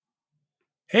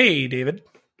Hey, David.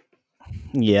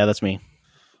 Yeah, that's me.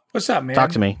 What's up, man?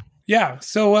 Talk to me. Yeah.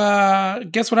 So,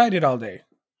 guess what I did all day?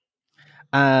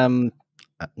 No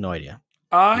idea.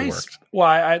 You I worked.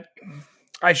 well,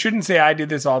 I shouldn't say I did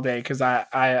this all day because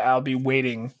I'll be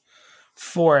waiting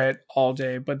for it all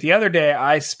day. But the other day,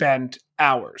 I spent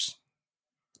hours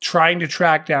trying to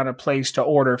track down a place to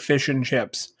order fish and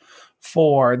chips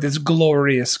for this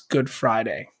glorious Good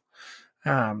Friday.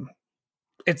 Um,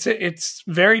 it's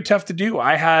very tough to do.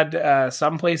 I had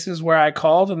some places where I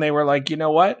called and they were like, you know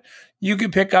what, you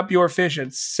could pick up your fish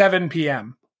at 7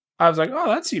 p.m. I was like, oh,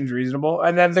 that seems reasonable.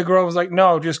 And then the girl was like,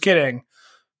 no, just kidding,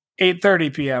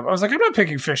 8:30 p.m. I was like, I'm not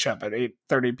picking fish up at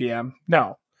 8:30 p.m.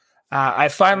 No, I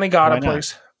finally got Why a not?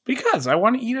 place because I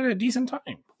want to eat at a decent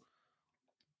time.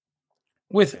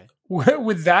 With Okay.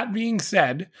 with that being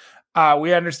said,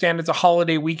 we understand it's a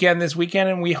holiday weekend this weekend,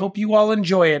 and we hope you all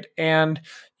enjoy it and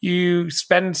you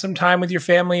spend some time with your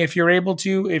family if you're able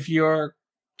to. If you're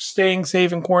staying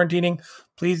safe and quarantining,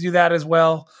 please do that as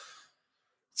well.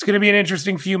 It's going to be an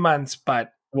interesting few months,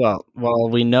 but Well,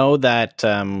 we know that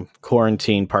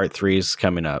quarantine part 3 is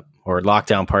coming up, or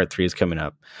lockdown part 3 is coming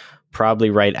up,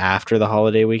 probably right after the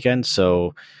holiday weekend.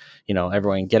 So,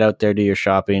 everyone get out there, do your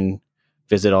shopping,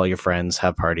 visit all your friends,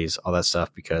 have parties, all that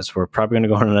stuff, because we're probably going to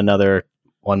go on another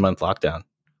 1 month lockdown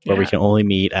where we yeah. can only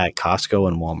meet at Costco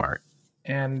and Walmart.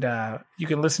 And you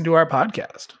can listen to our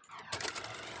podcast.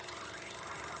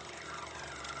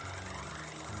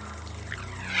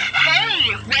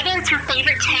 Hey, whether it's your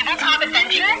favorite tabletop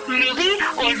adventure, movie,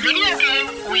 or video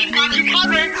game, we've got you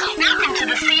covered. Welcome to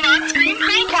the Scene on Screen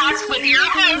podcast with your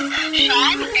hosts,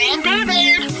 Sean and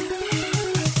David.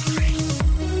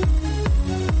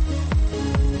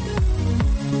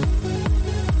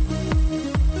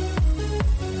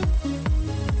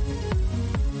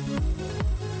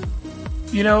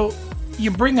 You know, you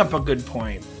bring up a good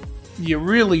point. You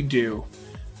really do.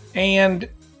 And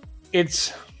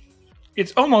it's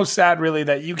almost sad really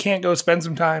that you can't go spend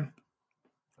some time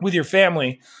with your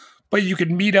family, but you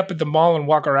could meet up at the mall and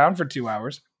walk around for 2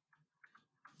 hours.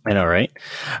 I know, right?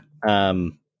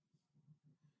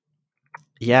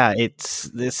 Yeah, it's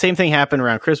the same thing happened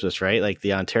around Christmas, right? Like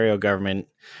the Ontario government,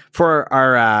 for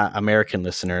our American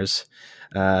listeners,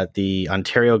 the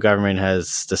Ontario government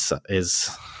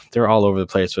they're all over the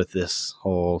place with this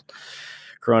whole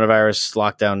coronavirus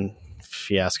lockdown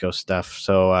fiasco stuff.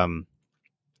 So,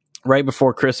 right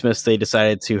before Christmas, they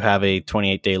decided to have a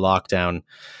 28-day lockdown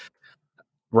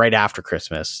right after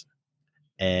Christmas.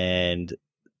 And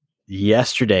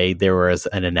yesterday, there was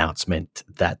an announcement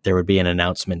that there would be an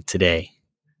announcement today,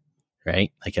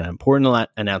 right? Like an important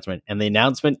announcement. And the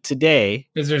announcement today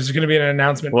Is there's going to be an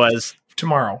announcement was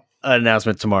tomorrow? an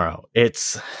announcement tomorrow.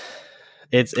 It's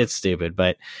stupid,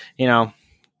 but we got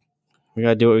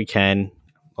to do what we can.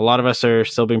 A lot of us are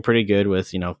still being pretty good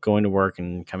with, going to work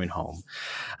and coming home.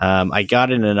 I got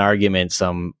in an argument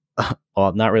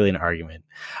well, not really an argument.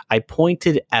 I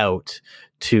pointed out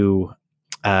to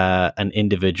an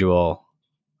individual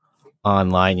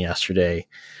online yesterday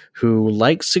who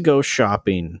likes to go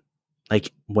shopping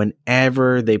like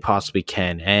whenever they possibly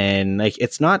can. And like,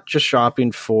 it's not just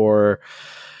shopping for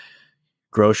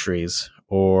groceries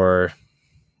or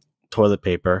toilet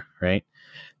paper, right?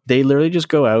 They literally just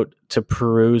go out to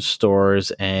peruse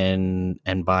stores and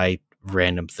buy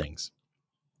random things.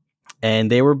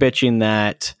 And they were bitching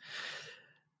that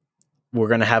we're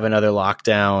going to have another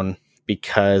lockdown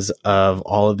because of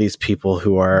all of these people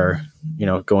who are,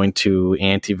 going to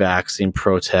anti-vaccine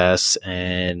protests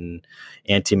and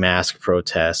anti-mask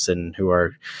protests, and who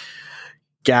are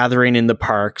gathering in the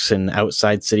parks and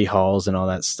outside city halls and all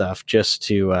that stuff just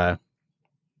to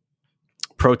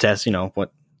protest,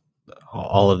 what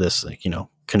all of this,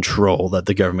 control that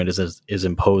the government is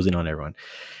imposing on everyone.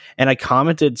 And I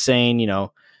commented saying,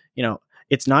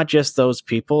 it's not just those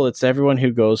people, it's everyone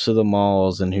who goes to the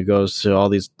malls and who goes to all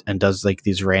these and does like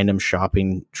these random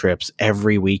shopping trips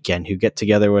every weekend, who get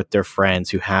together with their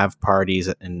friends, who have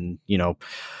parties and,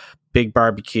 big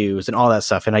barbecues and all that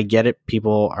stuff. And I get it.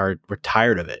 We're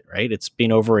tired of it, right? It's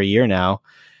been over a year now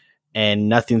and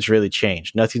nothing's really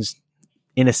changed.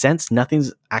 In a sense,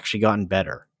 nothing's actually gotten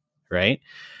better. Right.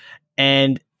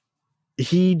 And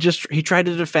he tried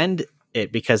to defend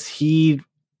it because he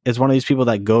is one of these people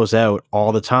that goes out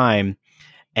all the time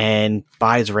and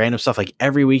buys random stuff. Like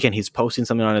every weekend he's posting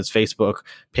something on his Facebook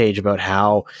page about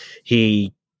how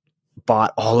he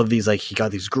bought all of these, like he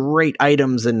got these great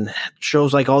items, and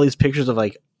shows like all these pictures of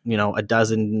like, a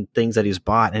dozen things that he's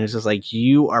bought. And it's just like,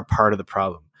 you are part of the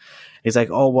problem. He's like,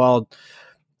 oh, well,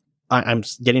 I'm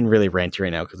getting really ranty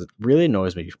right now because it really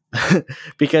annoys me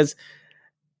because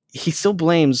he still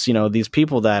blames, these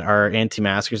people that are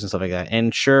anti-maskers and stuff like that.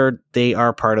 And sure, they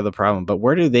are part of the problem, but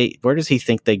where does he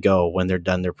think they go when they're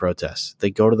done their protests?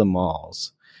 They go to the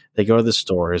malls, they go to the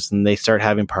stores, and they start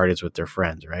having parties with their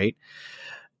friends, right?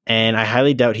 And I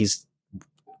highly doubt he's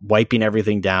wiping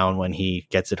everything down when he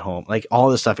gets it home. Like, all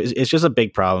this stuff it's just a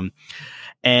big problem.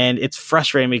 And it's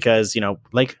frustrating because,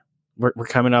 like, we're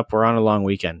coming up, we're on a long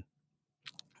weekend.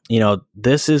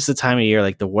 This is the time of year,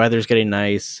 like, the weather's getting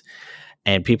nice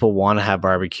and people want to have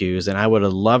barbecues. And I would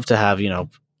have loved to have,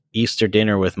 Easter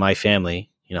dinner with my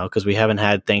family, because we haven't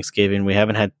had Thanksgiving. We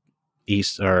haven't had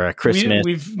Easter or Christmas.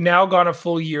 We've now gone a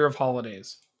full year of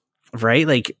holidays. Right?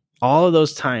 Like, all of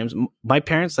those times, my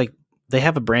parents, like, they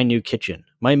have a brand new kitchen.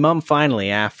 My mom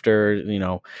finally, after,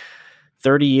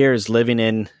 30 years living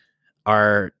in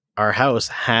our house,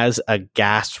 has a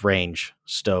gas range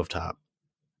stovetop.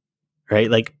 Right?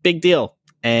 Like, big deal.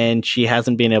 And she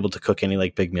hasn't been able to cook any,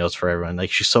 like, big meals for everyone. Like,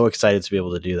 she's so excited to be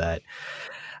able to do that.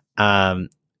 And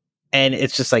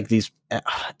it's just like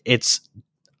it's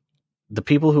the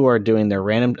people who are doing their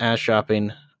random ass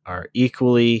shopping are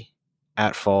equally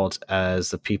at fault as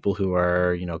the people who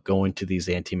are, going to these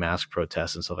anti-mask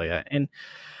protests and stuff like that. And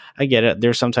I get it.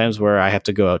 There's sometimes where I have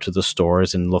to go out to the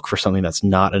stores and look for something that's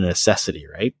not a necessity,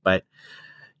 right? But,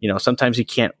 sometimes you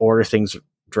can't order things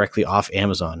directly off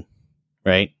Amazon,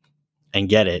 right? And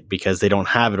get it because they don't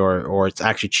have it, or it's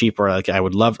actually cheaper. Like, I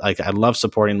love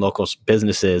supporting local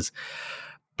businesses,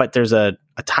 but there's a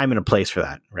time and a place for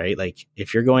that, right? Like,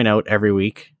 if you're going out every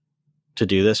week to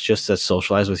do this just to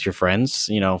socialize with your friends,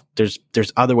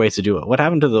 there's other ways to do it. What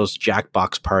happened to those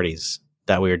Jackbox parties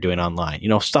that we were doing online?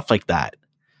 Stuff like that.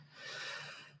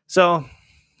 So,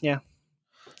 yeah.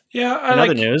 Yeah. In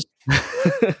other news.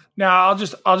 Now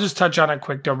I'll just touch on it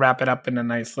quick to wrap it up in a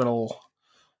nice little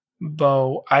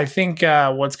bow. I think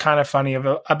what's kind of funny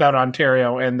about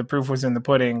Ontario, and the proof was in the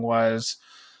pudding, was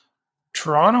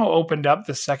Toronto opened up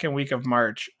the second week of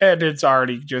March, and it's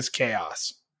already just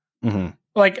chaos. Mm-hmm.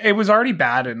 Like, it was already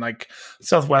bad in, like,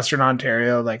 southwestern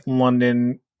Ontario, like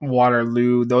London,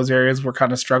 Waterloo. Those areas were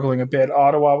kind of struggling a bit.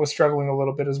 Ottawa was struggling a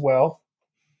little bit as well.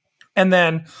 And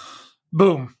then,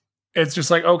 boom, it's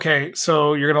just like, okay,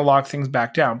 so you're going to lock things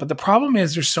back down. But the problem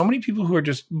is there's so many people who are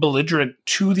just belligerent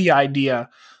to the idea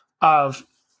of,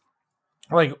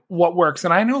 like, what works.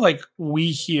 And I know, like,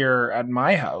 we here at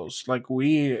my house, like,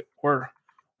 we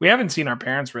haven't seen our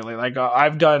parents really. Like,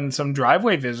 I've done some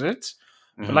driveway visits,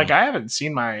 but, like, I haven't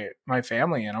seen my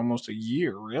family in almost a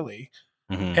year, really.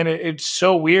 Mm-hmm. And it's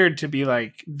so weird to be,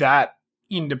 like, that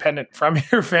independent from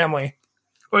your family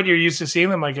when you're used to seeing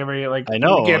them, like, every, like, I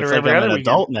know, weekend or every other weekend.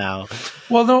 Adult now.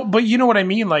 Well, no, but you know what I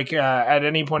mean? Like, at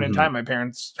any point in time, my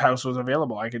parents' house was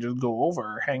available. I could just go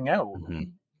over, hang out,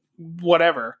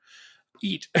 whatever,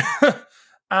 eat.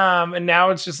 And now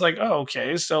it's just like, oh,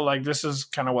 okay, so, like, this is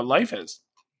kind of what life is.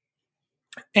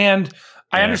 And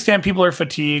I understand people are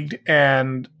fatigued,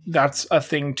 and that's a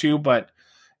thing too, but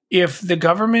if the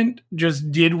government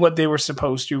just did what they were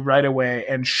supposed to right away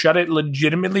and shut it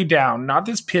legitimately down, not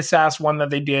this piss ass one that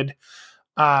they did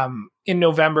in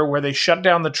November where they shut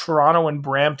down the Toronto and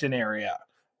Brampton area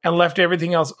and left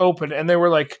everything else open, and they were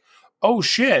like, oh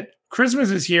shit,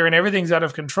 Christmas is here and everything's out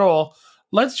of control.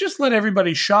 Let's just let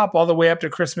everybody shop all the way up to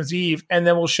Christmas Eve, and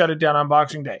then we'll shut it down on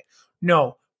Boxing Day.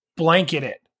 No, blanket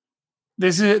it.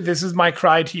 This is my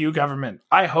cry to you, government.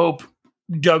 I hope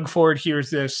Doug Ford hears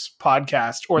this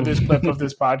podcast or this clip of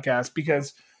this podcast,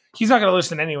 because he's not going to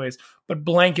listen anyways. But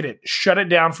blanket it. Shut it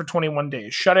down for 21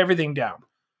 days. Shut everything down.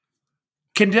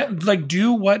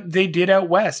 Do what they did out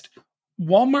west.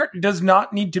 Walmart does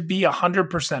not need to be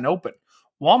 100% open.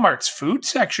 Walmart's food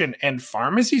section and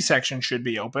pharmacy section should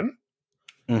be open.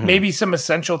 Mm-hmm. Maybe some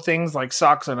essential things like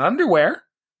socks and underwear.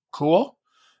 Cool.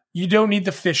 You don't need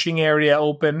the fishing area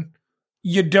open.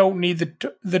 You don't need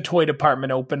the toy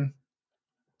department open.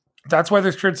 That's why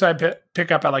there's curbside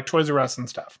pickup at, like, Toys R Us and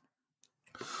stuff.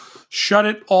 Shut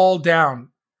it all down.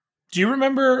 Do you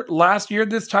remember last year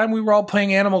this time we were all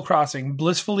playing Animal Crossing,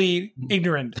 blissfully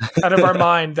ignorant out of our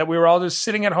mind that we were all just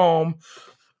sitting at home,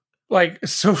 like,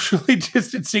 socially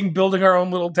distancing, building our own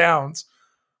little towns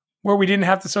where we didn't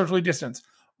have to socially distance.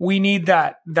 We need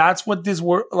that. That's what this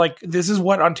is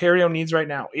what Ontario needs right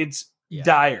now. It's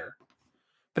dire.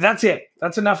 But that's it.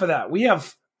 That's enough of that. We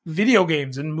have video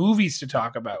games and movies to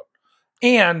talk about.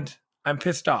 And I'm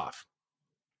pissed off.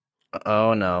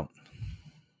 Oh, no.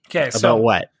 Okay, so about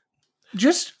what?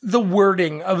 Just the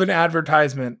wording of an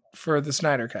advertisement for the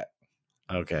Snyder Cut.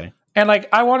 Okay. And, like,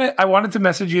 I wanted to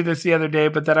message you this the other day,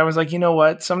 but then I was like, you know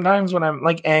what? Sometimes when I'm,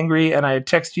 like, angry and I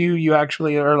text you, you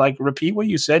actually are like, repeat what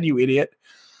you said, you idiot.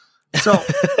 So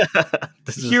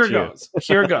This is here it true. goes.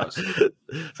 Here it goes.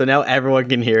 So now everyone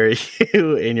can hear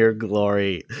you in your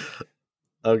glory.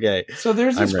 Okay. So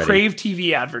there's I'm this ready. Crave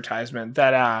TV advertisement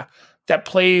that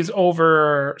plays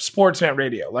over Sportsnet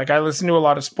radio. Like I listen to a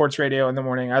lot of sports radio in the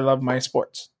morning. I love my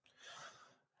sports.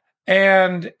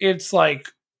 And it's like,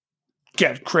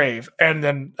 get Crave. And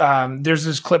then there's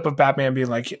this clip of Batman being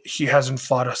like, he hasn't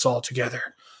fought us all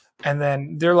together. And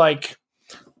then they're like,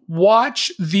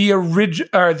 watch the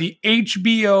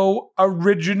HBO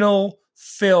original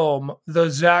film, the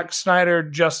Zack Snyder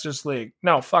Justice League.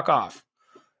 No, fuck off.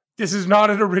 This is not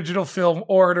an original film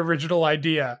or an original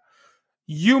idea.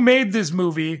 You made this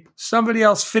movie. Somebody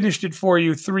else finished it for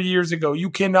you 3 years ago. You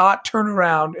cannot turn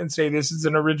around and say this is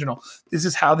an original. This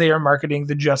is how they are marketing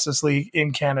the Justice League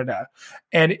in Canada.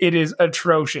 And it is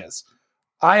atrocious.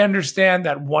 I understand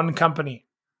that one company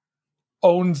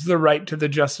owns the right to the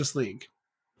Justice League.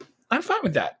 I'm fine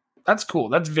with that. That's cool.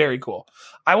 That's very cool.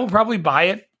 I will probably buy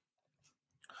it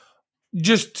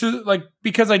just to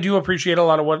because I do appreciate a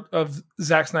lot of what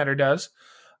Zack Snyder does.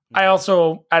 I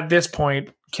also, at this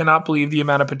point, cannot believe the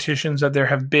amount of petitions that there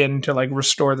have been to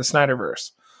restore the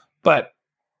Snyderverse. But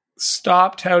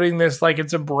stop touting this like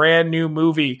it's a brand new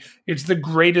movie. It's the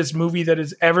greatest movie that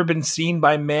has ever been seen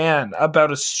by man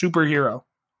about a superhero.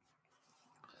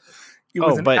 It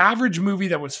was an average movie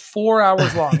that was 4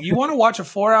 hours long. You want to watch a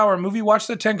 4-hour movie? Watch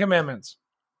The Ten Commandments.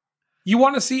 You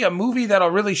want to see a movie that'll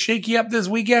really shake you up this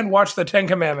weekend? Watch The Ten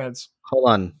Commandments. Hold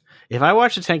on. If I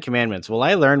watch the 10 Commandments, will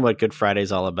I learn what Good Friday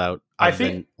is all about?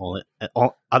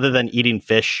 Other than eating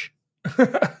fish.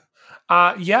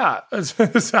 Yeah. Is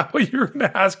that what you were going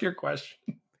to ask your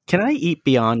question? Can I eat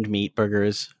Beyond Meat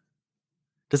burgers?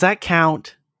 Does that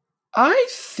count? I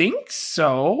think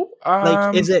so.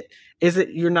 Is it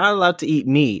you're not allowed to eat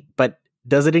meat, but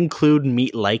does it include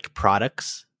meat-like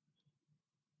products?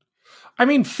 I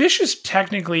mean, fish is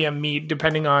technically a meat,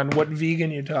 depending on what vegan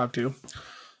you talk to.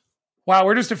 Wow,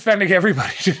 we're just offending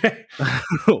everybody today.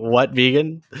 What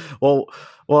vegan? Well,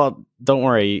 don't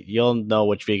worry. You'll know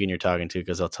which vegan you're talking to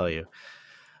because I'll tell you.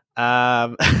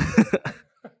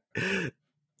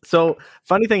 So,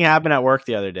 funny thing happened at work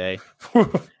the other day,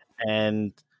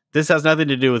 and this has nothing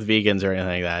to do with vegans or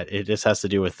anything like that. It just has to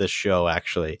do with this show,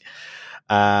 actually.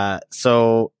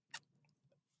 So,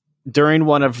 during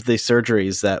one of the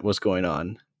surgeries that was going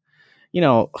on, you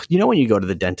know when you go to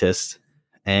the dentist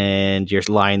and you're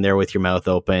lying there with your mouth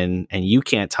open and you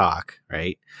can't talk,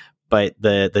 right? But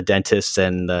the dentist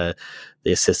and the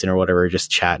assistant or whatever are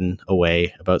just chatting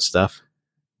away about stuff.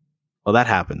 Well, that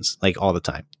happens all the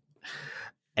time.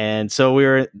 And so we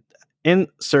were in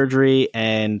surgery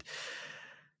and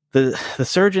the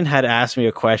surgeon had asked me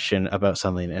a question about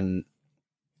something, and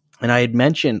I had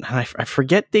mentioned, I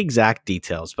forget the exact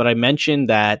details, but I mentioned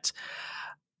that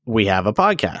we have a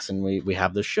podcast and we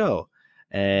have the show,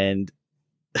 and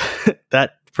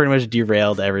that pretty much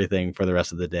derailed everything for the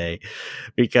rest of the day,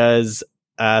 because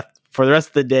for the rest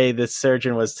of the day, this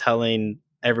surgeon was telling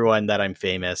everyone that I'm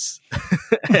famous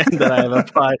and that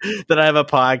I have a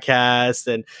podcast,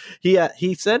 and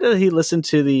he said that he listened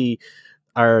to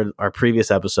our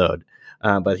previous episode,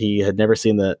 but he had never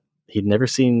seen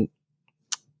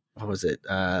what was it?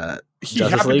 He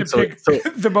happened to pick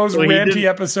the most ranty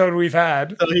episode we've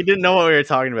had. So he didn't know what we were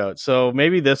talking about. So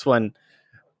maybe this one,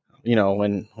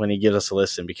 when he gives us a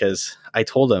listen, because I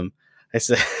told him, I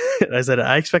said,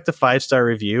 I expect a 5-star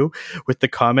review with the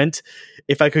comment,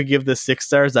 if I could give this 6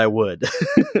 stars, I would.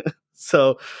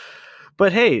 So,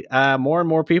 but hey, more and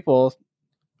more people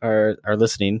are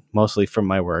listening, mostly from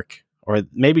my work, or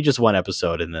maybe just one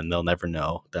episode, and then they'll never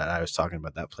know that I was talking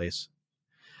about that place.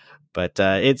 But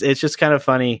it's just kind of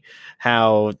funny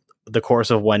how the course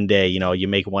of one day, you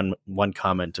make one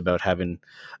comment about having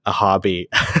a hobby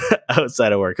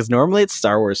outside of work. Because normally it's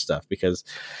Star Wars stuff, because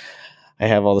I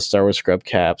have all the Star Wars scrub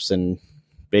caps, and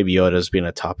Baby Yoda has been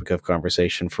a topic of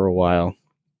conversation for a while.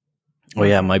 Oh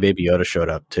yeah, my Baby Yoda showed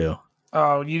up too.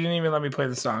 Oh, you didn't even let me play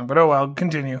the song, but oh well,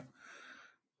 continue.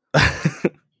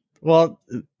 Well,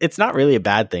 it's not really a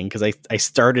bad thing, because I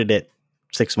started it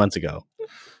 6 months ago.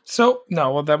 So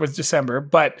no, well, that was December,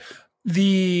 but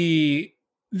the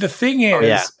thing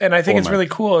is, and I think it's really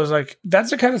cool, is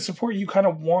that's the kind of support you kind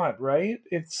of want, right?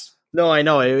 No, I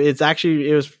know. It's actually,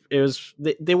 it was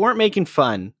they weren't making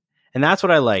fun, and that's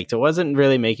what I liked. It wasn't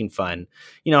really making fun.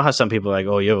 You know how some people are like,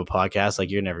 oh, you have a podcast,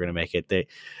 you're never gonna make it. They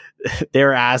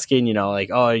were asking,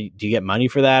 oh, do you get money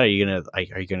for that? Are you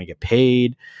gonna get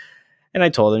paid? And I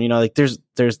told them,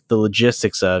 there's the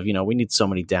logistics of, we need so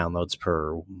many downloads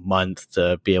per month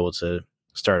to be able to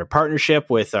start a partnership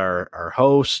with our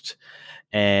host,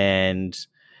 and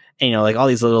all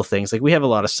these little things. We have a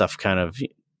lot of stuff kind of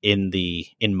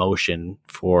in motion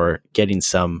for getting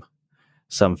some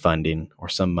funding or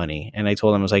some money. And I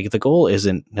told him, I was like, the goal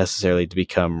isn't necessarily to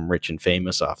become rich and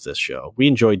famous off this show. We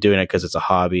enjoy doing it because it's a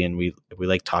hobby, and we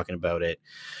like talking about it,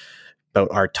 about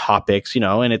our topics,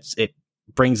 and it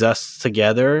brings us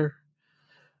together.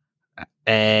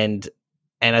 And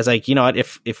I was like, you know what,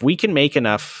 if we can make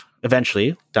enough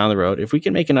eventually down the road, if we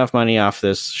can make enough money off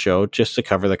this show just to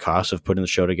cover the cost of putting the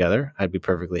show together, I'd be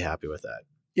perfectly happy with that.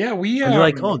 Yeah,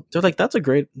 they're like, that's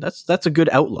a good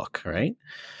outlook, right?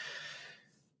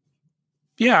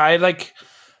 Yeah, I like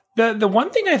the one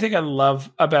thing I think I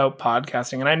love about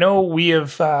podcasting, and I know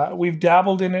we've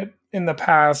dabbled in it in the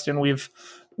past, and we've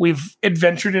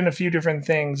adventured in a few different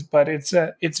things, but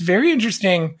it's very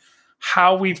interesting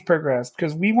how we've progressed,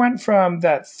 because we went from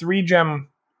that 3-gem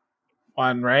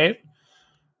one, right?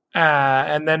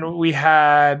 And then we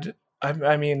had,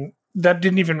 I mean, that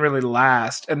didn't even really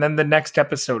last. And then the next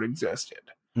episode existed.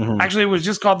 Mm-hmm. Actually, it was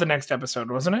just called The Next Episode,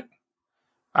 wasn't it?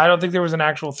 I don't think there was an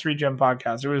actual 3-gem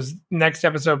podcast. It was Next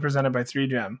Episode presented by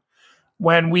 3-gem.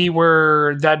 When we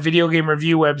were that video game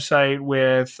review website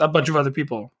with a bunch of other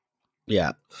people.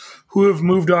 Yeah. Who have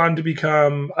moved on to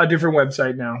become a different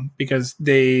website now because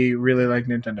they really like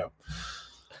Nintendo.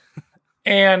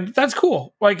 And that's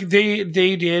cool. Like they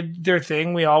did their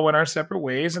thing. We all went our separate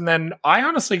ways. And then I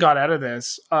honestly got out of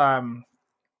this.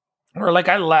 Or like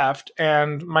I left,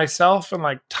 and myself and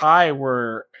like Ty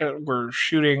were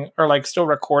shooting or like still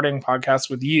recording podcasts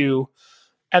with you.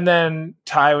 And then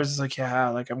Ty was like, yeah,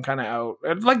 like I'm kind of out.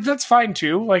 And like, that's fine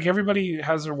too. Like everybody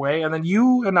has their way. And then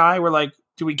you and I were like,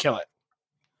 do we kill it?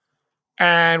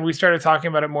 And we started talking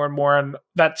about it more and more. And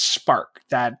that spark,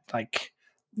 that like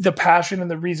the passion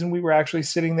and the reason we were actually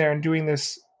sitting there and doing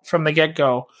this from the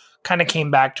get-go kind of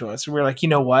came back to us. We were like, you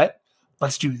know what?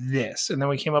 Let's do this. And then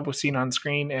we came up with Scene on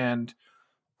Screen. And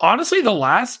honestly, the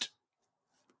last,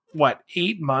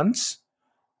 8 months?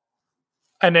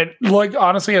 And it like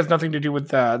honestly has nothing to do with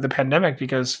the pandemic,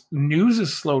 because news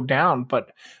is slowed down,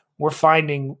 but we're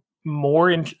finding more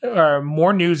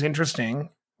news interesting.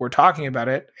 We're talking about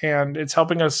it, and it's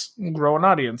helping us grow an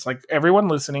audience. Like everyone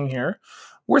listening here,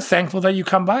 we're thankful that you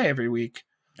come by every week.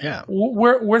 Yeah,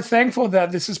 we're thankful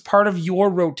that this is part of your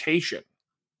rotation.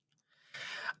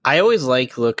 I always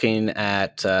like looking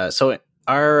at so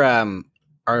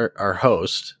our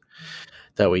host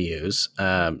that we use.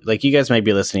 Like you guys might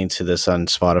be listening to this on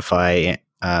Spotify,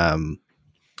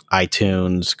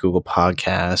 iTunes, Google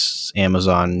Podcasts,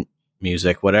 Amazon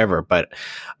Music, whatever, but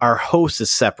our host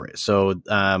is separate. So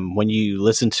when you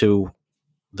listen to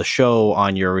the show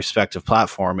on your respective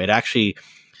platform, it actually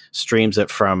streams it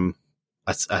from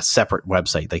a separate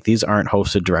website. Like these aren't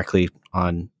hosted directly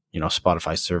on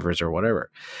Spotify servers or whatever.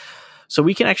 So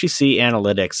we can actually see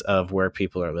analytics of where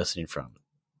people are listening from.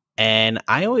 And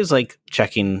I always like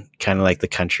checking kind of like the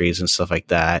countries and stuff like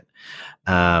that.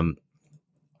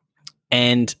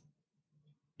 And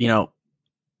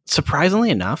surprisingly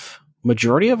enough,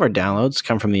 majority of our downloads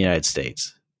come from the United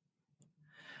States.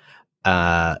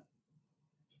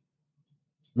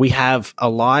 We have a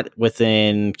lot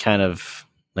within kind of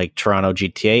like Toronto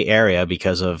GTA area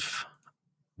because of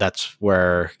that's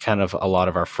where kind of a lot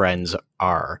of our friends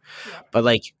are. Yeah. But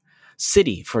like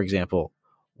city, for example,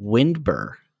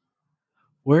 Windber.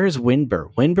 Where is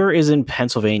Windber? Windber is in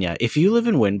Pennsylvania. If you live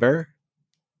in Windber,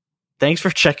 thanks for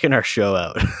checking our show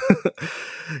out.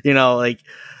 Like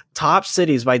top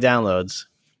cities by downloads.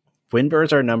 Windber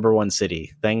is our number one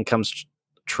city. Then comes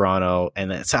Toronto,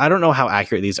 and so I don't know how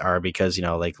accurate these are because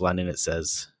like London, it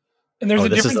says. And there's a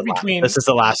difference between this is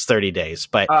the last 30 days,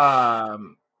 but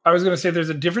I was going to say there's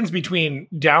a difference between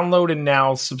download and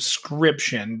now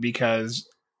subscription because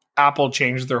Apple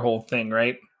changed their whole thing,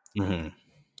 right? Mm-hmm.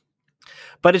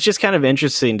 But it's just kind of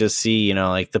interesting to see,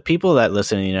 like the people that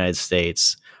listen in the United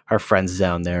States, our friends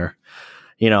down there,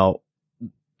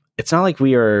 it's not like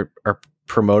we are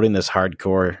promoting this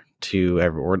hardcore to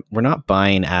everyone. We're not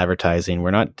buying advertising. We're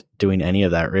not doing any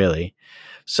of that really.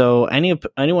 So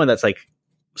anyone that's like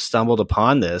stumbled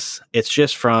upon this, it's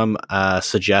just from a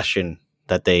suggestion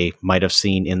that they might have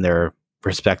seen in their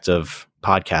respective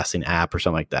podcasting app or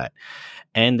something like that.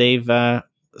 And they've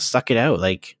stuck it out.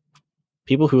 Like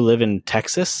people who live in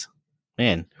Texas,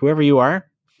 man, whoever you are,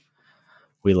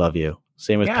 we love you.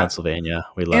 Same with Pennsylvania.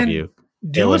 We love you.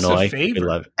 Illinois, we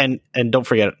love you. And don't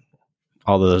forget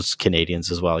all those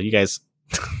Canadians as well. You guys,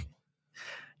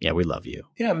 yeah, we love you.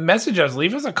 Yeah, message us,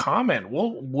 leave us a comment.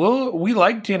 We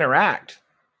like to interact.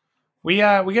 We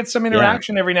get some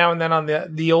interaction every now and then on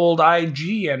the old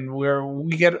IG, and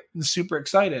we get super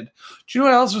excited. Do you know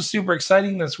what else was super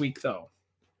exciting this week though?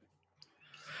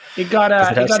 It got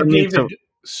David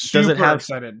super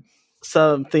excited.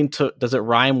 something to? Does it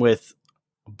rhyme with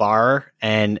bar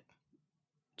and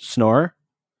snore?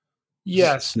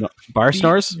 Yes. Bar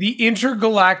snores? The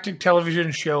intergalactic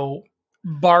television show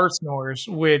Bar Snores,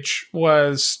 which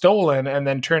was stolen and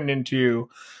then turned into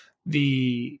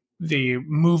the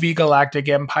movie Galactic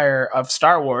Empire of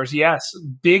Star Wars. Yes,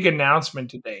 big announcement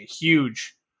today.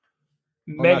 Huge.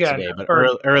 Well, not today, but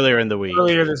earlier in the week.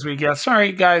 Earlier this week, yeah.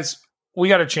 Sorry, guys. We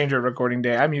got to change our recording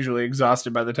day. I'm usually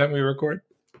exhausted by the time we record.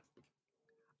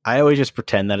 I always just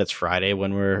pretend that it's Friday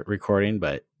when we're recording,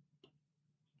 but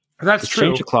that's true.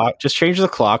 Change the clock. Just change the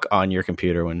clock on your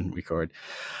computer when we record.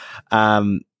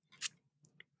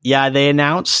 Yeah, they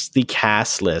announced the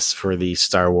cast list for the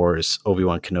Star Wars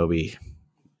Obi-Wan Kenobi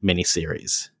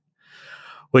miniseries,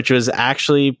 which was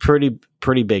actually pretty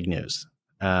big news.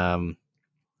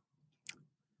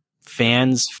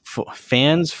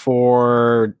 Fans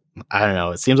for I don't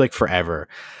know, it seems like forever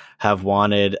have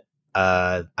wanted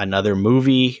another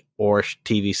movie or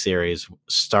TV series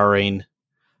starring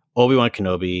Obi-Wan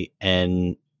Kenobi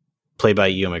and played by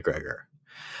Ewan McGregor.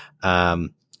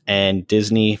 And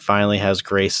Disney finally has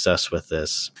graced us with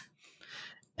this.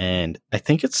 And I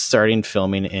think it's starting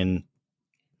filming in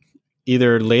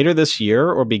either later this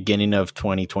year or beginning of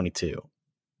 2022.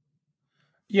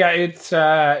 Yeah, it's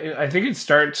I think it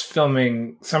starts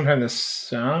filming sometime this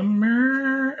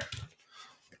summer.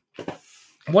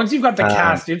 Once you've got the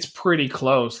cast, it's pretty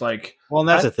close. Like, well, and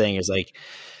that's the thing is like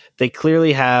they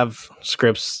clearly have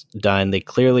scripts done. They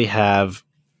clearly have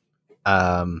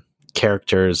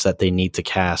characters that they need to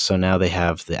cast. So now they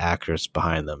have the actors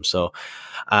behind them. So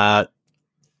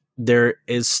there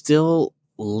is still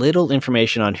little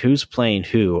information on who's playing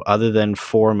who other than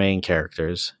 4 main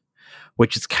characters,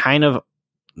 which is kind of,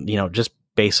 just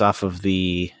based off of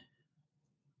who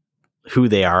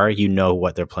they are,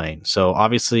 what they're playing. So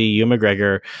obviously Ewan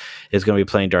McGregor is going to be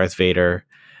playing Darth Vader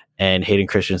and Hayden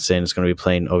Christensen is going to be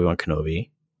playing Obi-Wan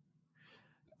Kenobi.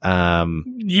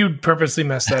 You purposely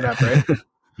messed that up, right?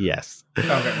 Yes.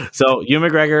 Okay. So Ewan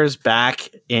McGregor is back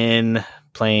in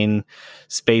playing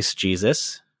Space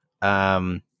Jesus,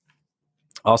 also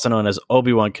known as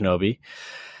Obi-Wan Kenobi,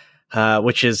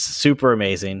 which is super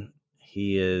amazing.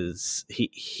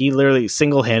 He literally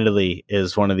single-handedly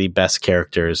is one of the best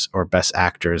characters or best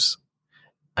actors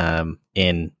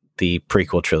in the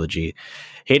prequel trilogy.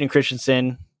 Hayden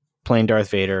Christensen playing Darth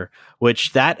Vader,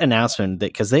 which that announcement,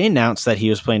 because they announced that he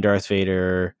was playing Darth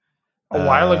Vader a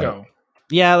while ago.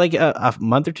 Yeah, like a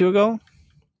month or two ago.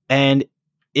 And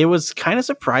it was kind of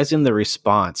surprising, the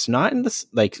response, not in this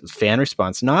like fan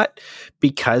response, not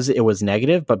because it was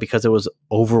negative, but because it was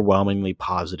overwhelmingly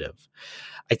positive.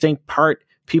 I think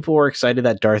people were excited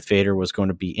that Darth Vader was going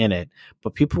to be in it,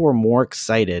 but people were more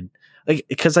excited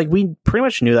because we pretty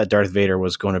much knew that Darth Vader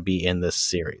was going to be in this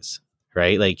series,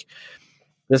 right? Like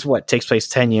this takes place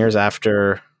 10 years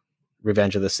after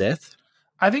Revenge of the Sith.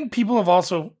 I think people have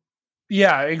also,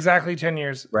 yeah, exactly 10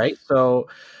 years. Right. So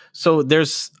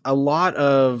there's a lot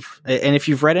of, and if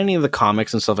you've read any of the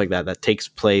comics and stuff like that takes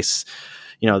place,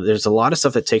 there's a lot of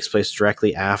stuff that takes place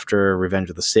directly after Revenge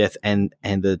of the Sith, and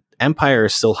the Empire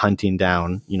is still hunting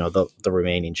down, the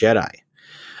remaining Jedi.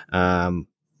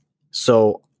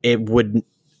 So it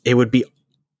would be,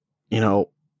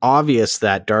 obvious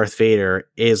that Darth Vader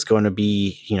is going to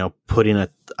be, putting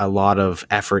a lot of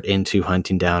effort into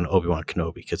hunting down Obi-Wan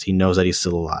Kenobi because he knows that he's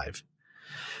still alive.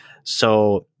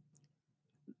 So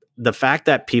the fact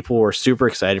that people were super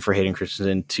excited for Hayden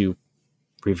Christensen to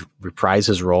reprise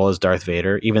his role as Darth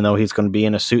Vader, even though he's going to be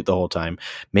in a suit the whole time,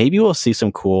 maybe we'll see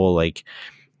some cool, him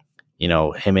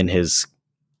in his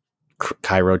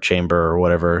cryo chamber or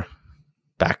whatever,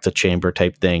 back to chamber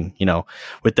type thing,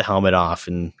 with the helmet off,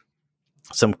 and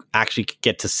some actually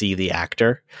get to see the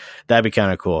actor. That'd be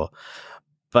kind of cool.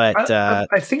 But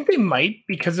I think they might,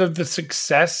 because of the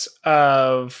success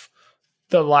of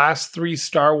the last 3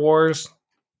 Star Wars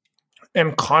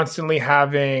and constantly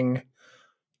having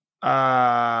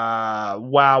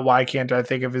why can't I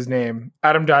think of his name?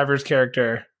 Adam Driver's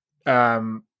character.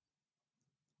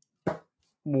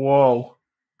 Whoa.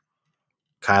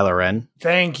 Kylo Ren.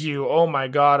 Thank you. Oh my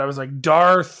god. I was like,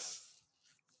 Darth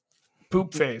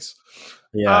poop face.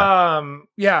 Yeah.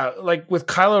 Yeah, like with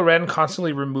Kylo Ren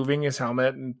constantly removing his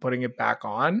helmet and putting it back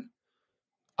on,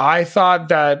 I thought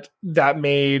that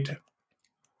made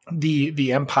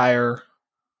the Empire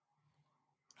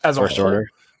as First a whole. Order.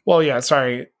 Well, yeah,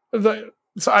 sorry. So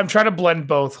I'm trying to blend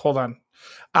both. Hold on.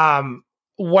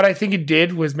 What I think it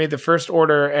did was made the First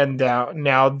Order and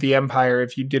now the Empire,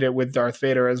 if you did it with Darth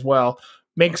Vader as well,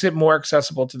 makes it more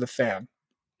accessible to the fan.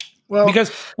 Well,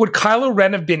 because would Kylo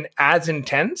Ren have been as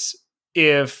intense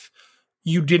if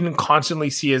you didn't constantly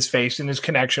see his face and his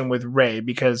connection with Rey,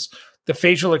 because the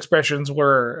facial expressions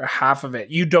were half of it.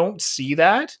 You don't see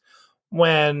that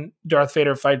when Darth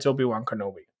Vader fights Obi-Wan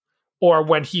Kenobi, or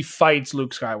when he fights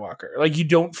Luke Skywalker. Like, you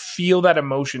don't feel that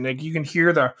emotion. Like, you can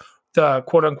hear the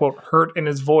quote unquote hurt in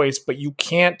his voice, but you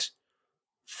can't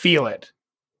feel it.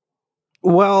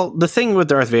 Well, the thing with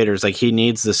Darth Vader is, like, he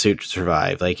needs the suit to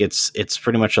survive. Like, it's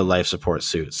pretty much a life support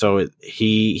suit. So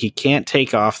he can't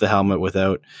take off the helmet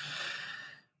without,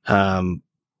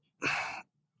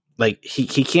 like,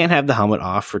 he can't have the helmet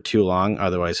off for too long,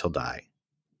 otherwise he'll die.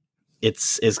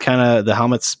 It's kind of, the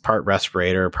helmet's part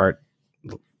respirator, part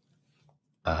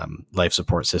life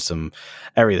support system,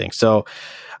 everything. So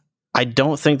I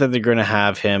don't think that they're going to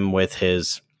have him with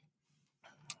his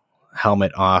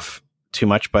helmet off too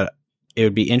much, but it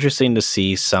would be interesting to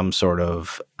see some sort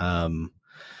of kind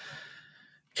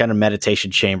of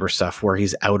meditation chamber stuff where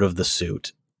he's out of the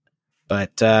suit.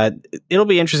 But it'll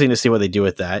be interesting to see what they do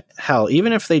with that. Hell,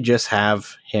 even if they just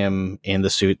have him in the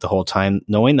suit the whole time,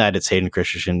 knowing that it's Hayden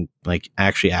Christensen, like,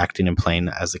 actually acting and playing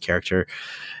as the character,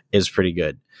 is pretty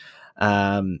good.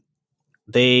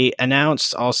 They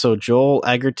announced also Joel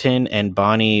Egerton and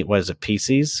Bonnie, what is it,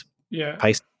 Pieces? Yeah.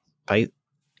 I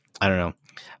don't know.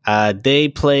 They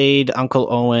played Uncle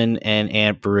Owen and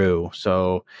Aunt Beru.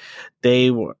 So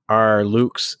they are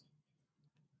Luke's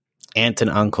aunt and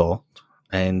uncle,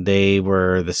 and they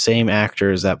were the same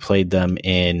actors that played them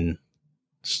in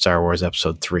Star Wars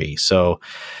Episode 3. So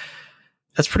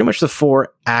that's pretty much the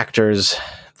 4 actors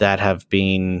that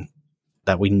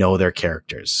we know their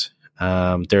characters.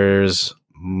 There's,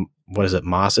 what is it,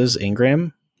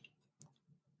 Ingram?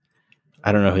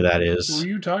 I don't know who that is. Who are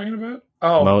you talking about?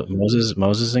 Oh,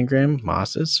 Moses Ingram?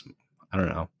 Mosses? I don't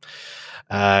know.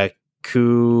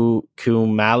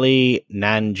 Kumali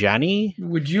Nanjani?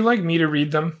 Would you like me to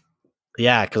read them?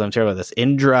 Yeah, because I'm terrible at this.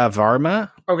 Indra Varma?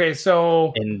 Okay,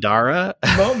 so Indara?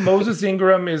 Moses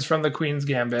Ingram is from the Queen's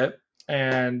Gambit,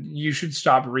 and you should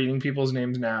stop reading people's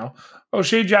names now.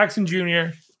 O'Shea Jackson Jr.,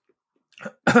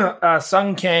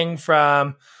 Sung Kang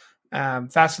from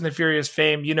Fast and the Furious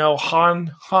fame. You know,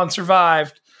 Han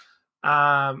survived.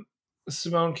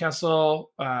 Simone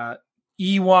Kessel,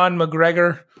 Ewan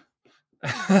McGregor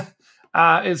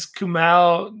is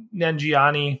Kumail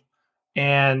Nanjiani,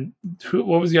 and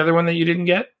what was the other one that you didn't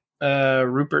get?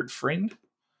 Rupert Friend,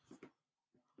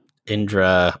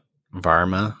 Indra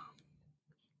Varma.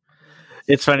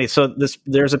 It's funny. So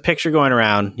there's a picture going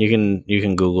around. You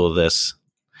can Google this,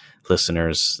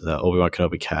 listeners, the Obi-Wan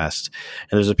Kenobi cast,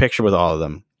 and there's a picture with all of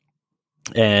them.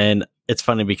 And it's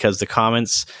funny because the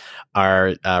comments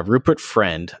are Rupert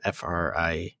Friend,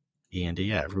 Friend.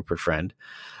 Yeah, Rupert Friend.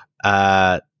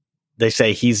 They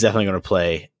say he's definitely going to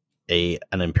play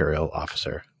an Imperial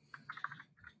officer.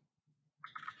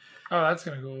 Oh, that's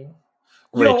gonna go.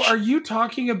 Yo, are you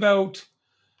talking about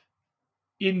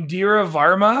Indira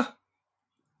Varma?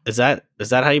 Is that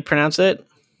how you pronounce it?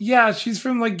 Yeah, she's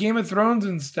from like Game of Thrones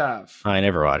and stuff. I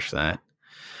never watched that.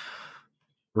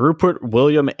 Rupert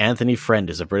William Anthony Friend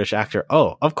is a British actor.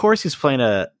 Oh, of course he's playing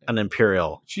an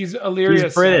Imperial. She's Illyria.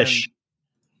 He's British.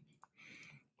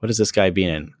 What is this guy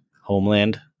being in?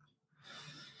 Homeland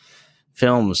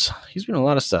films. He's been in a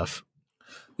lot of stuff.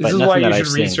 This is why you should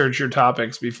research your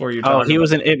topics before you talk. Oh, he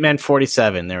was in It Men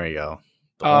 47. There we go.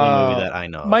 The only movie that I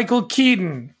know. Michael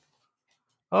Keaton.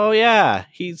 Oh, yeah.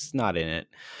 He's not in it.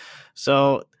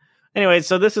 So, anyway,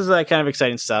 so this is kind of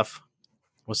exciting stuff.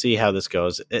 We'll see how this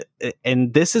goes.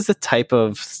 And this is the type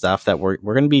of stuff that we're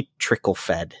going to be trickle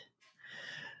fed.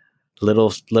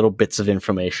 Little bits of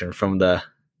information from the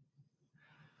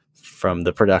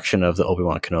production of the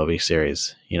Obi-Wan Kenobi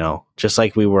series, you know, just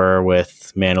like we were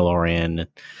with Mandalorian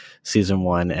season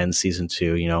 1 and season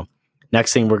 2, you know.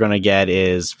 Next thing we're going to get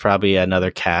is probably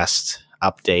another cast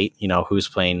update, you know, who's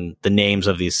playing the names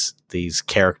of these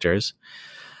characters.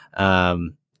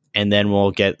 And then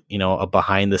we'll get, you know, a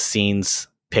behind the scenes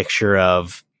picture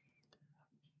of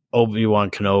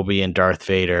Obi-Wan Kenobi and Darth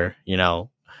Vader, you know,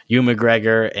 Ewan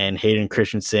McGregor and Hayden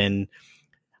Christensen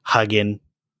hugging,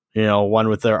 you know, one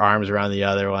with their arms around the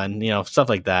other one, you know, stuff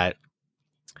like that,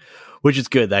 which is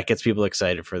good. That gets people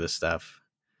excited for this stuff.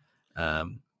 The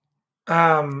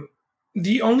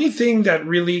only thing that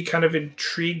really kind of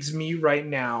intrigues me right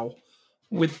now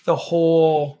with the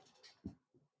whole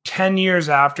 10 years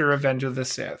after Revenge of the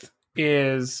Sith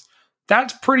is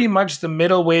that's pretty much the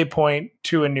middle way point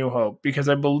to A New Hope, because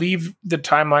I believe the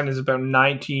timeline is about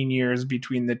 19 years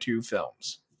between the two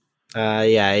films.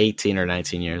 18 or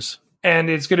 19 years. And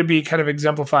it's going to be kind of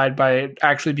exemplified by it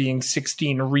actually being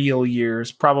 16 real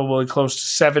years, probably close to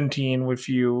 17 if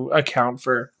you account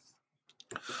for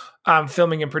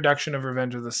filming and production of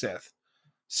Revenge of the Sith.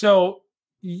 So,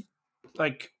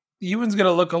 like, Ewan's going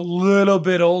to look a little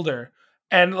bit older.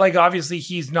 And, like, obviously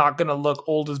he's not going to look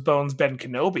old as bones Ben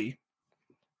Kenobi.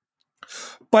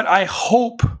 But I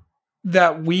hope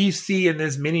that we see in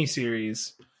this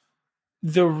miniseries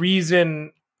the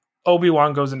reason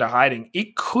Obi-Wan goes into hiding.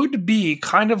 It could be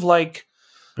kind of like...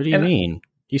 What do you mean?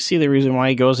 You see the reason why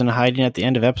he goes into hiding at the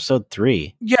end of episode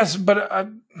 3. Yes, but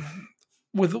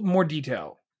with more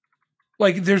detail.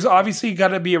 Like, there's obviously got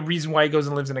to be a reason why he goes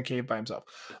and lives in a cave by himself.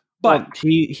 But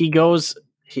he goes...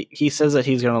 He says that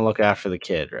he's going to look after the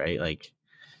kid, right? Like,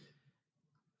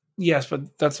 yes,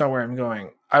 but that's not where I'm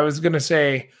going. I was going to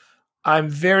say, I'm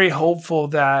very hopeful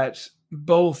that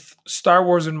both Star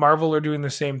Wars and Marvel are doing the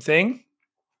same thing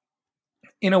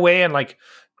in a way. And like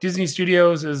Disney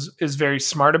Studios is very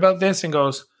smart about this and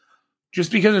goes,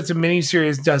 just because it's a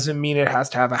miniseries doesn't mean it has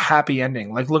to have a happy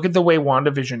ending. Like, look at the way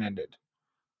WandaVision ended.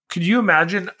 Could you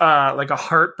imagine like a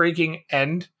heartbreaking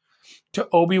end to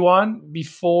Obi-Wan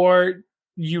before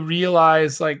you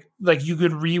realize like you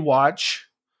could rewatch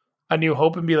A New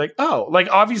Hope and be like, oh, like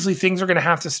obviously things are going to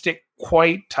have to stick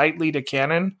quite tightly to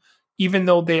canon, even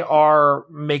though they are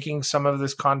making some of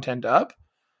this content up.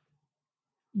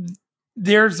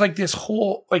 There's like this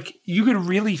whole, like, you could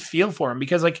really feel for him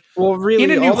because like, well, really,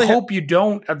 in A New Hope, you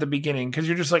don't at the beginning because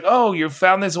you're just like, oh, you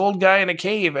found this old guy in a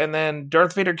cave and then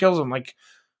Darth Vader kills him. Like,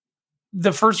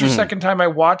 the first or second time I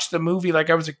watched the movie, like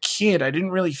I was a kid, I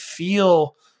didn't really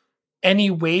feel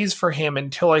any ways for him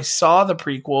until I saw the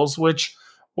prequels, which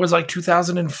was like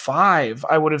 2005.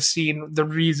 I would have seen the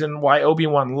reason why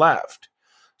Obi-Wan left.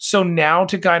 So now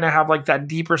to kind of have like that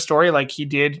deeper story, like he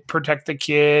did protect the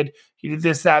kid, he did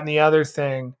this, that, and the other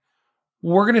thing.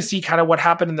 We're going to see kind of what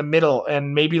happened in the middle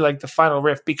and maybe like the final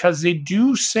rift, because they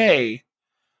do say,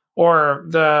 or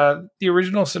the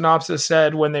original synopsis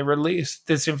said when they released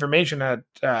this information at,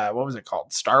 what was it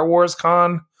called? Star Wars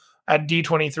Con at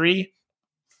D23.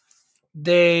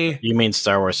 You mean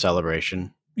Star Wars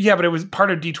Celebration? Yeah, but it was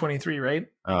part of D23, right?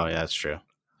 Oh, yeah, that's true.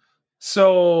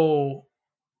 So,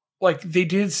 like, they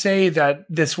did say that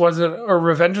this wasn't, or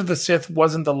Revenge of the Sith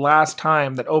wasn't the last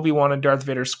time that Obi-Wan and Darth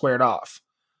Vader squared off.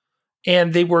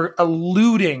 And they were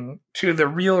alluding to the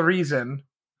real reason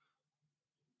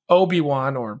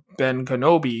Obi-Wan, or Ben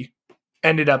Kenobi,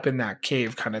 ended up in that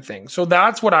cave kind of thing. So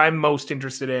that's what I'm most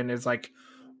interested in, is like,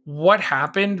 what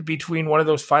happened between one of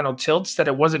those final tilts that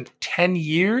it wasn't 10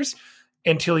 years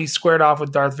until he squared off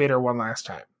with Darth Vader one last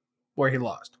time where he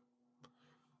lost.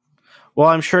 Well,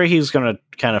 I'm sure he's going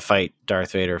to kind of fight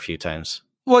Darth Vader a few times.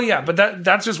 Well, yeah, but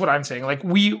that's just what I'm saying. Like,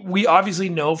 we obviously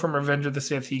know from Revenge of the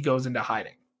Sith he goes into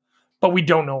hiding, but we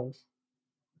don't know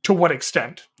to what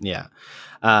extent. Yeah.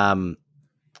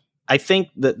 I think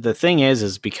that the thing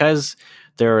is because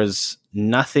there is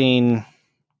nothing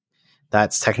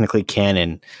that's technically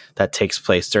canon that takes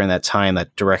place during that time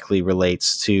that directly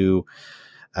relates to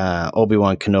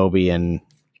Obi-Wan Kenobi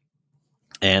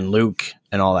and Luke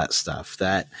and all that stuff.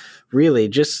 That really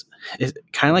just is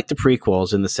kind of like the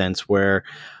prequels in the sense where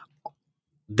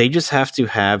they just have to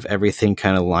have everything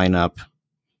kind of line up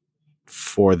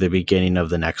for the beginning of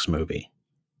the next movie,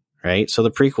 right? So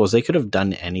the prequels, they could have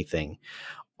done anything.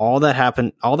 All that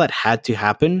had to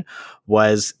happen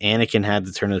was Anakin had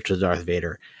to turn into Darth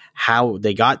Vader. How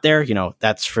they got there,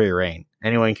 that's free reign.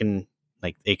 Anyone can,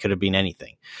 like, it could have been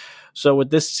anything. So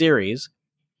with this series,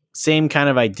 same kind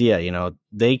of idea,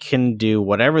 they can do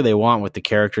whatever they want with the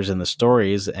characters and the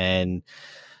stories, and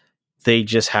they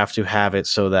just have to have it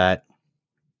so that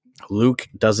Luke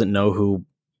doesn't know who,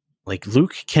 like,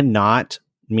 Luke cannot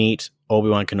meet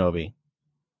Obi-Wan Kenobi,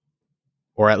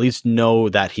 or at least know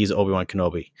that he's Obi-Wan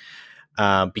Kenobi,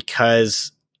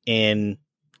 because in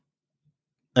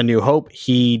A New Hope,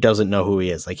 he doesn't know who he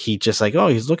is. Like, he just like, oh,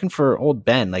 he's looking for old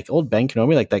Ben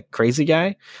Kenobi, like that crazy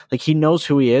guy. Like, he knows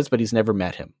who he is, but he's never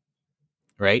met him.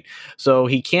 Right. So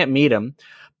he can't meet him,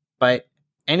 but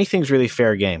anything's really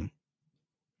fair game.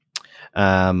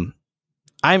 I'm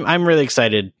really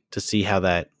excited to see how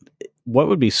that, what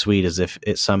would be sweet is if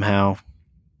it somehow,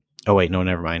 oh wait, no,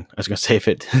 never mind. I was going to say if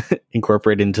it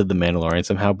incorporated into the Mandalorian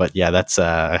somehow, but yeah, that's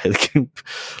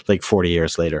like 40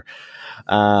 years later.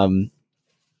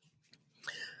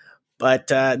 But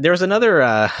there's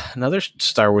another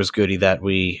Star Wars goodie that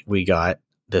we got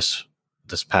this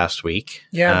past week.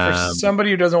 Yeah, for somebody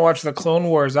who doesn't watch the Clone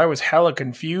Wars, I was hella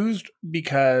confused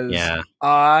because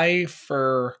I,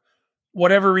 for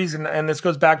whatever reason, and this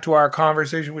goes back to our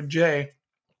conversation with Jay,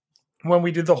 when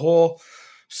we did the whole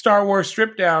Star Wars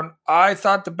strip down, I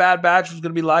thought the Bad Batch was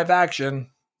going to be live action.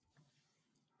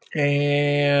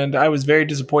 And I was very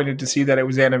disappointed to see that it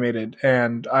was animated.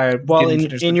 And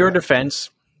in your defense,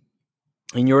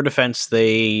 in your defense,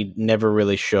 they never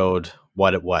really showed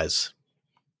what it was.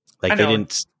 Like they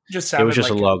didn't. Just it was just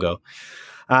like a logo.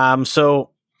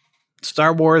 So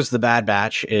Star Wars: The Bad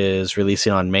Batch is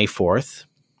releasing on May 4th,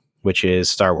 which is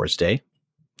Star Wars Day.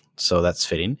 So that's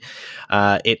fitting.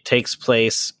 It takes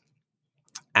place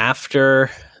after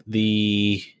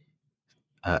the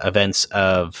events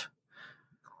of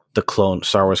the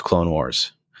Star Wars Clone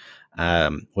Wars,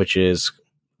 which is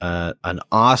an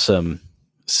awesome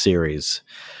series.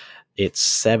 It's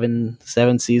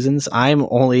seven seasons. I'm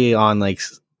only on like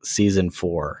season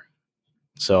 4,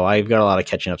 so I've got a lot of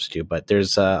catching up to do. But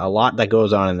there's a lot that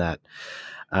goes on in that,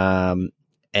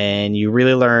 and you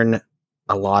really learn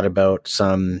a lot about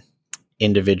some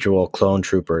individual clone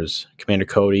troopers, Commander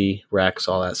Cody, Rex,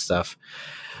 all that stuff.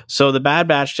 So the Bad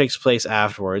Batch takes place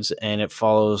afterwards, and it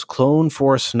follows Clone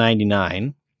Force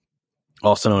 99,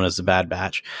 also known as the Bad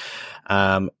Batch.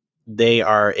 They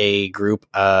are a group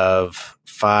of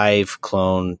 5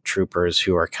 clone troopers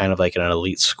who are kind of like an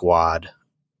elite squad.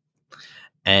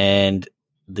 And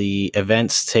the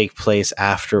events take place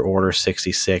after Order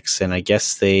 66, and I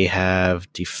guess they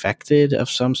have defected of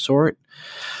some sort.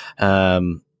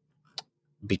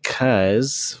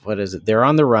 Because, what is it? They're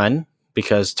on the run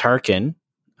because Tarkin,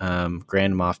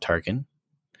 Grand Moff Tarkin,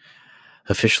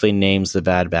 officially names the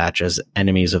Bad Batch as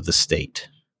enemies of the state.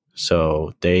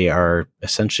 So they are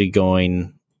essentially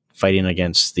fighting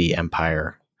against the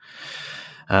Empire.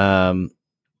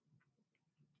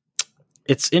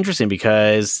 It's interesting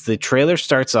because the trailer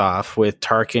starts off with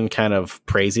Tarkin kind of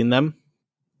praising them,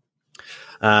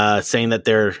 saying that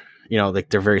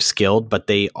they're very skilled, but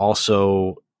they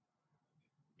also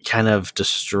kind of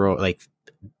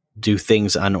do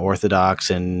things unorthodox,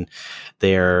 and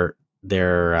they're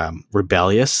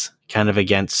rebellious kind of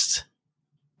against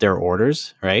their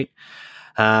orders, right?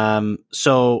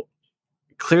 So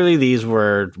clearly these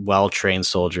were well-trained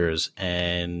soldiers,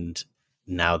 and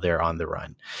now they're on the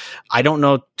run. I don't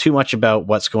know too much about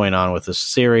what's going on with this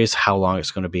series, how long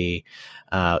it's going to be.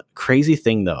 Crazy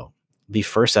thing though, the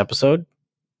first episode,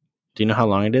 do you know how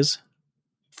long it is?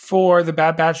 For the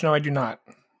Bad Batch? No, I do not.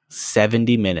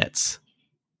 70 minutes.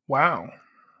 Wow.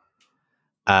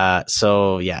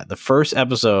 So yeah, the first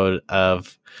episode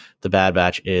of The Bad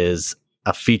Batch is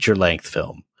a feature-length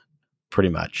film, pretty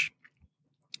much.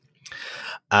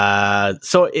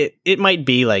 So it might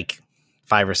be like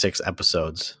 5 or 6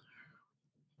 episodes,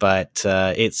 but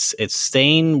it's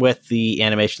staying with the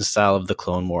animation style of the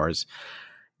Clone Wars.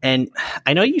 And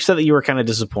I know you said that you were kind of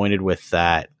disappointed with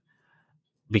that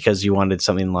because you wanted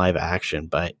something live action,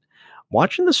 but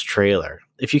watching this trailer,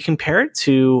 if you compare it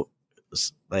to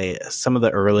like some of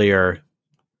the earlier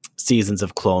seasons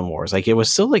of Clone Wars, like it was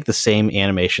still like the same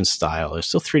animation style. It was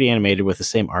still 3D animated with the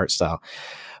same art style.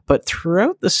 But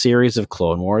throughout the series of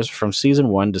Clone Wars, from season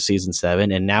 1 to season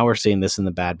 7, and now we're seeing this in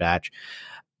the Bad Batch,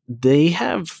 they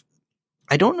have,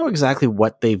 I don't know exactly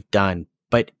what they've done,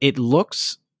 but it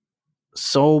looks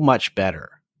so much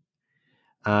better.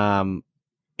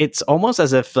 It's almost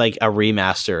as if like a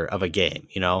remaster of a game,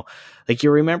 you know, like you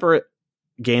remember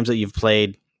games that you've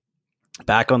played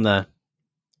back on the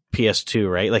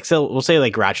PS2, right? Like, so we'll say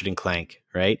like Ratchet and Clank,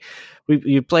 right?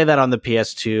 You play that on the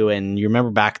PS2, and you remember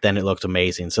back then it looked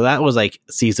amazing. So that was like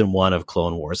season 1 of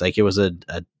Clone Wars. Like it was a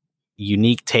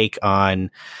unique take on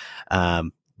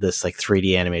this like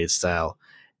 3D animated style.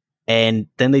 And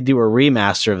then they do a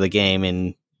remaster of the game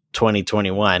in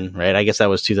 2021, right? I guess that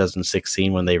was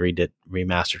 2016 when they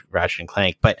remastered Ratchet and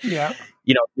Clank. But yeah,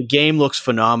 you know, the game looks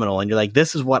phenomenal, and you're like,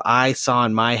 this is what I saw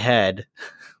in my head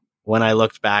when I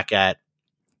looked back at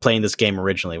playing this game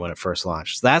originally when it first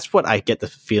launched. So that's what I get the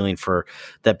feeling for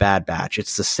the Bad Batch.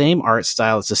 It's the same art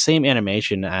style, it's the same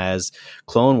animation as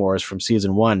Clone Wars from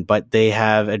season 1, but they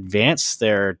have advanced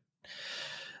the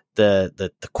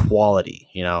quality.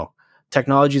 You know,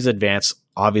 technology's advanced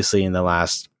obviously in the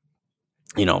last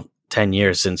 10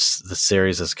 years since the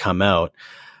series has come out,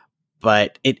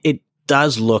 but it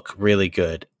does look really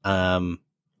good. Now,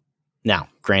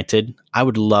 granted, I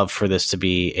would love for this to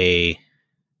be a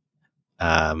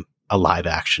live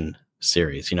action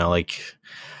series, like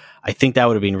I think that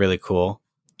would have been really cool,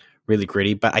 really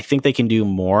gritty, but I think they can do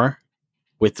more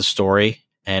with the story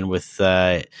and with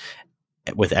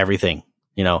everything,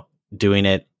 doing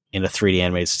it in a 3D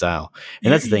animated style.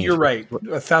 And that's the thing. You're right.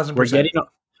 1,000%.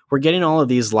 We're getting all of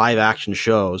these live action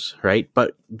shows, right?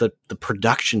 But the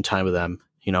production time of them,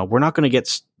 we're not going to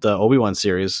get the Obi-Wan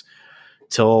series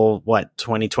till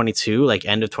 2022, like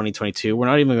end of 2022. We're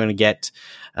not even going to get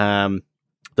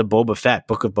the Boba Fett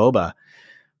Book of Boba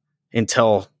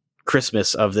until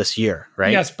Christmas of this year,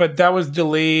 right? Yes, but that was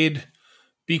delayed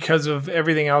because of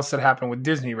everything else that happened with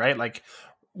Disney, right? Like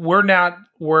we're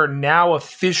now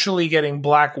officially getting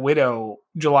Black Widow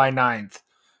July 9th,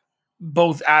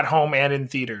 both at home and in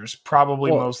theaters,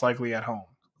 probably most likely at home.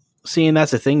 See, and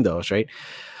that's the thing though, right?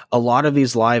 A lot of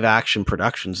these live action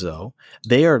productions though,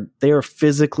 they are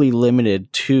physically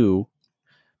limited to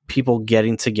people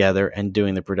getting together and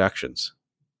doing the productions.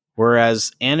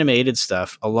 Whereas animated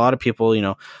stuff, a lot of people,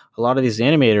 a lot of these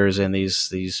animators and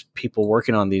these people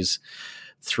working on these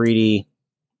 3D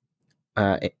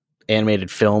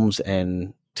animated films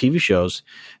and TV shows,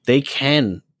 they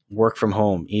can work from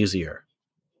home easier.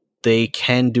 They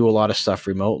can do a lot of stuff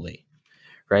remotely,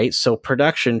 right? So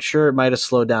production, sure, it might have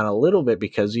slowed down a little bit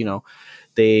because,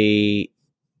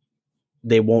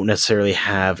 they won't necessarily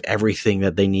have everything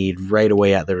that they need right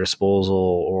away at their disposal,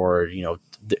 or,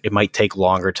 it might take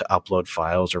longer to upload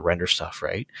files or render stuff,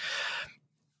 right?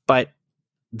 But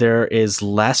there is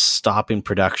less stopping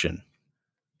production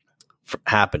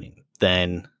happening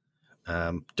than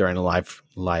during a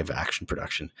live action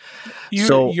production.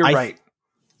 You're right.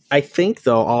 I think,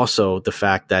 though, also the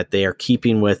fact that they are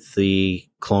keeping with the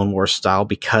Clone Wars style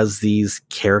because these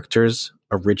characters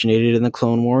originated in the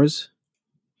Clone Wars.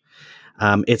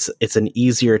 It's an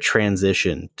easier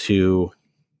transition to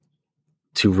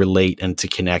relate and to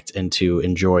connect and to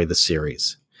enjoy the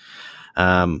series.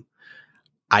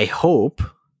 I hope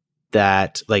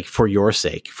that, like, for your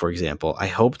sake, for example, I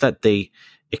hope that they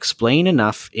explain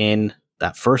enough in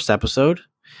that first episode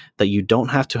that you don't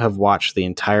have to have watched the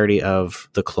entirety of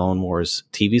the Clone Wars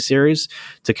TV series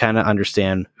to kind of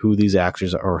understand who these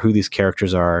actors are or who these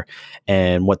characters are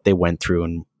and what they went through,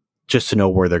 and just to know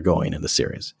where they're going in the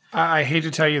series. I hate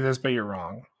to tell you this, but you're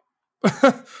wrong.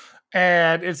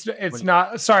 And it's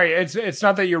not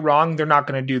that you're wrong. They're not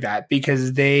going to do that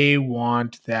because they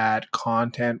want that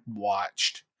content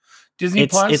watched. Disney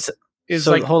Plus is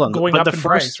so, like hold on, going up in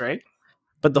price, right?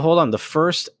 But hold on, the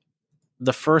first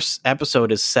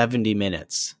episode is 70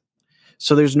 minutes.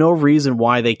 So there's no reason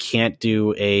why they can't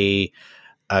do a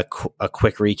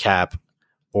quick recap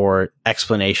or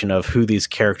explanation of who these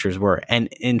characters were. And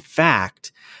in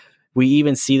fact, we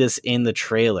even see this in the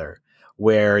trailer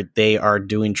where they are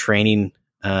doing training.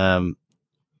 What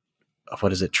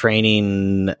is it?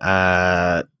 Training.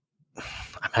 I'm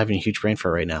having a huge brain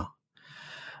fart right now.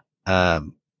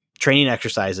 Training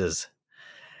exercises.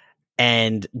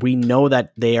 And we know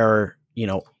that they are,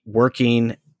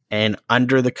 working and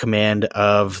under the command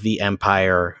of the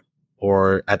Empire,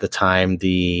 or at the time,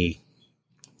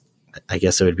 I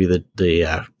guess it would be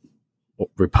the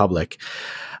Republic.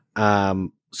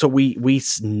 So we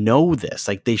know this,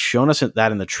 like they've shown us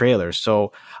that in the trailer.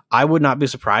 So I would not be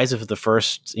surprised if the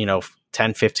first,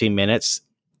 10, 15 minutes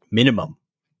minimum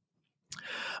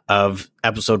of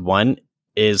episode 1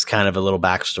 is kind of a little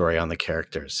backstory on the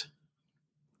characters.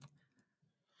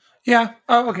 Yeah.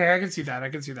 Oh, okay. I can see that.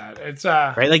 It's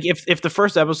right. Like if the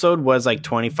first episode was like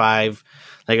 25,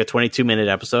 like a 22-minute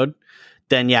episode,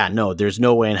 then yeah, no, there's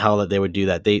no way in hell that they would do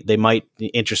that. They might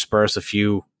intersperse a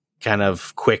few kind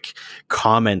of quick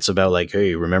comments about like,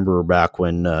 hey, remember back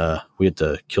when we had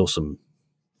to kill some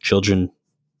children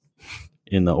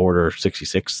in the Order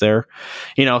 66 there,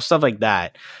 stuff like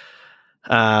that.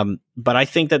 But I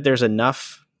think that there's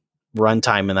enough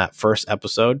runtime in that first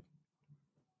episode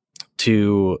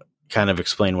to kind of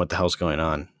explain what the hell's going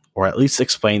on, or at least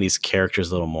explain these characters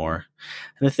a little more.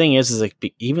 And the thing is like,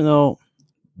 even though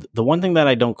the one thing that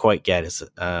I don't quite get is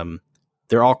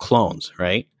they're all clones,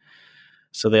 right?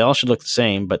 So they all should look the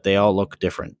same, but they all look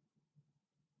different.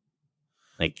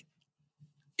 Like,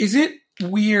 is it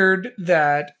weird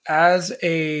that as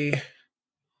a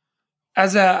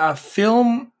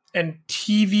film and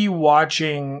TV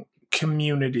watching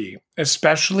community,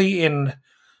 especially in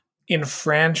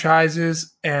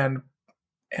franchises and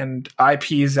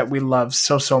IPs that we love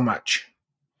so much,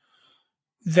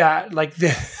 that like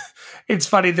it's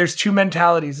funny, there's two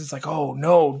mentalities. It's like, oh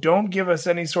no, don't give us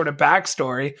any sort of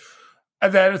backstory.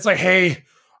 And then it's like, hey,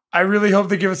 I really hope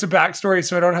they give us a backstory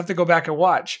so I don't have to go back and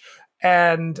watch.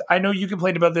 And I know you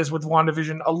complained about this with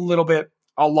WandaVision a little bit.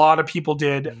 A lot of people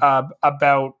did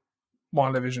about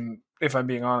WandaVision, if I'm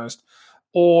being honest.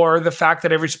 Or the fact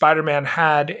that every Spider-Man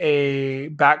had a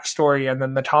backstory, and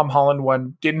then the Tom Holland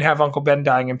one didn't have Uncle Ben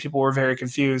dying, and people were very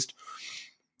confused.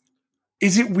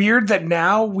 Is it weird that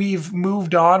now we've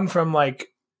moved on from like,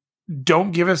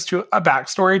 don't give us to a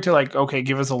backstory to like, okay,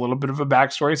 give us a little bit of a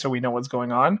backstory so we know what's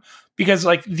going on? Because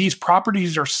like these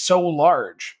properties are so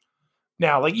large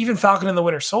now, like even Falcon and the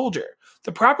Winter Soldier,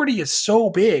 the property is so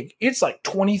big. It's like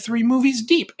 23 movies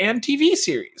deep and TV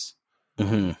series.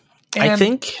 Mm-hmm. And I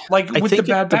think like with the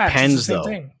Bad Batch, depends, it's the same though.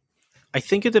 thing. I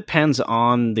think it depends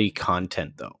on the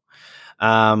content, though.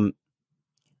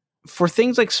 for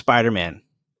things like Spider-Man,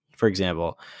 for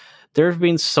example, there have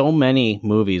been so many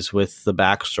movies with the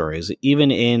backstories, even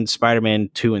in Spider-Man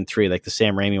 2 and 3, like the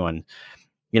Sam Raimi one,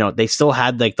 they still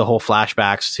had like the whole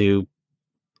flashbacks to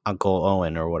Uncle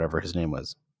Owen or whatever his name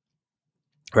was.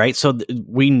 Right. So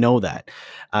we know that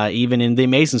even in the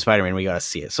Amazing Spider-Man, we got to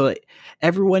see it. So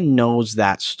everyone knows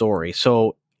that story.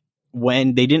 So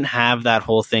when they didn't have that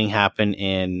whole thing happen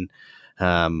in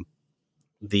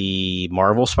the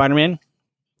Marvel Spider-Man,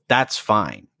 that's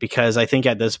fine, because I think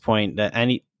at this point that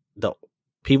the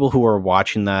people who are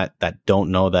watching that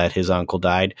don't know that his uncle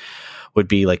died would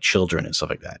be like children and stuff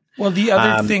like that. Well, the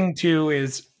other thing too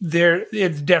is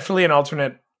it's definitely an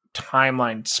alternate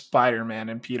timeline Spider-Man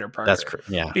and Peter Parker. That's true.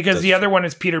 Yeah. Because the other one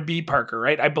is Peter B. Parker,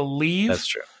 right? I believe. That's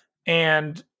true.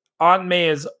 And Aunt May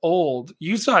is old.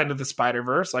 You saw Into the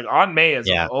Spider-Verse. Like Aunt May is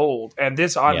old. And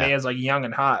this Aunt May is like young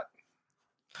and hot.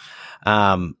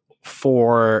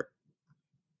 For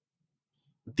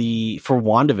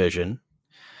WandaVision,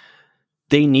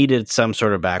 they needed some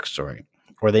sort of backstory,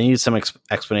 or they needed some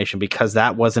explanation, because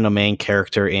that wasn't a main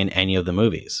character in any of the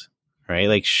movies, right?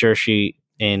 Like, sure, she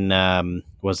in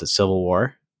was it Civil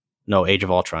War? No, Age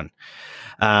of Ultron.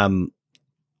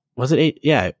 Was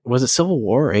it? Was it Civil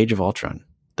War or Age of Ultron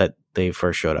that they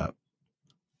first showed up?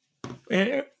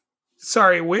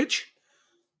 Sorry, which?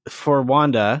 For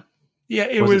Wanda. Yeah,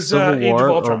 it was Age of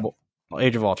Ultron.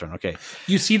 Age of Ultron. Okay,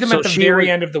 you see them at the very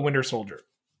end of the Winter Soldier.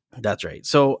 That's right.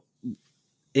 So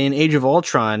in Age of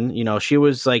Ultron, she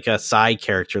was like a side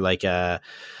character, like a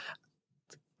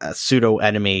pseudo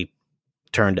enemy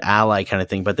turned ally kind of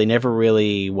thing, but they never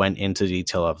really went into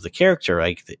detail of the character.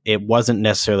 Like, it wasn't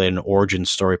necessarily an origin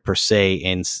story per se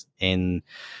in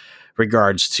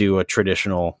regards to a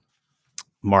traditional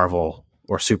Marvel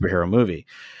or superhero movie.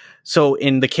 So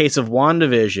in the case of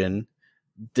WandaVision,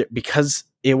 because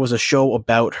it was a show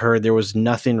about her, there was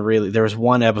nothing really. There was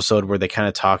one episode where they kind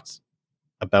of talked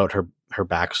about her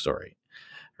backstory,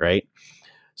 right?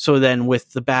 So then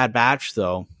with the Bad Batch,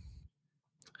 though,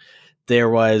 there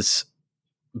was,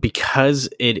 because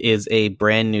it is a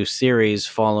brand new series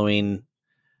following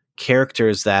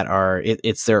characters that are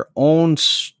it's their own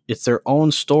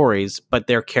stories, but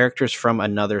they're characters from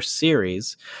another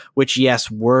series, which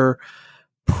were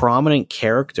prominent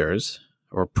characters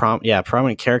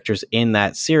prominent characters in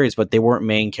that series, but they weren't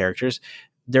main characters.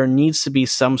 There needs to be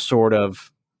some sort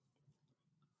of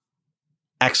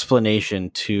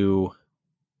explanation to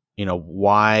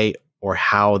why or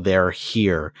how they're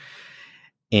here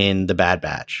in the Bad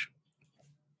Batch.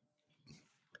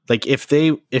 Like, if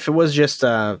it was just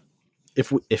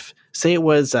if say it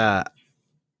was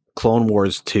Clone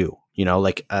Wars 2,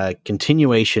 like a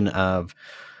continuation of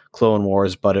Clone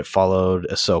Wars, but it followed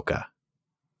Ahsoka,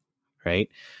 right?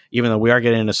 Even though we are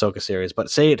getting an Ahsoka series,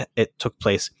 but say it took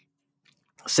place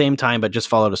same time but just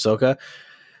followed Ahsoka,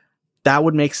 that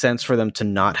would make sense for them to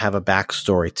not have a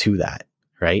backstory to that,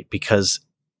 right? Because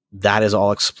that is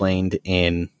all explained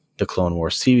in the Clone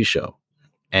Wars TV show,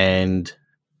 and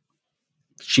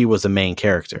she was the main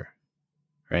character,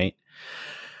 right?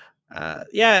 I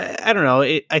don't know.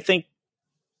 I think,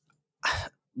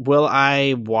 will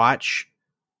I watch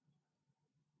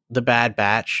the Bad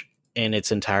Batch in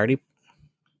its entirety?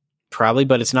 Probably,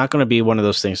 but it's not going to be one of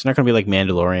those things. It's not going to be like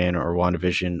Mandalorian or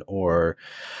WandaVision or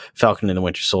Falcon and the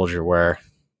Winter Soldier, where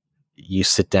you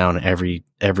sit down every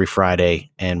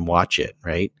Friday and watch it,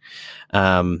 right?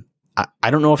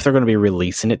 I don't know if they're going to be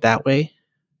releasing it that way.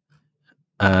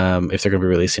 If they're going to be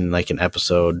releasing like an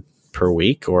episode per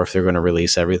week, or if they're going to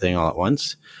release everything all at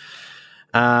once.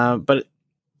 But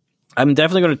I'm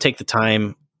definitely going to take the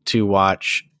time to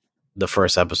watch the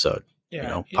first episode.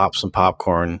 Pop some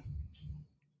popcorn.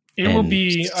 It will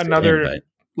be another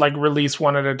like release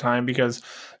one at a time, because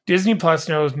Disney Plus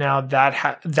knows now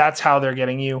that that's how they're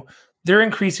getting you. They're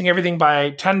increasing everything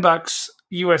by $10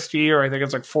 USD, or I think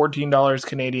it's like $14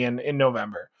 Canadian in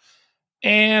November.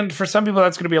 And for some people,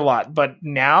 that's going to be a lot. But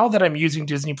now that I'm using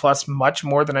Disney Plus much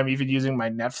more than I'm even using my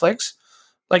Netflix,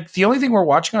 like the only thing we're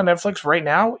watching on Netflix right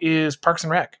now is Parks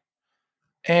and Rec.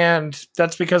 And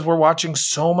that's because we're watching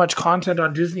so much content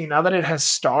on Disney now that it has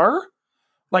Star.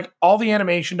 Like, all the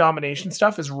animation domination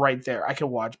stuff is right there. I can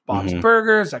watch Bob's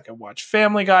Burgers. I can watch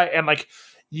Family Guy. And like,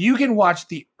 you can watch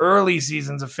the early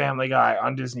seasons of Family Guy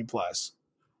on Disney Plus.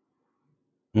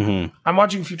 Mm-hmm. I'm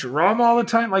watching Futurama all the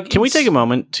time. Like, can we take a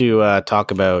moment to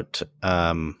talk about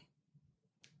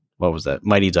what was that?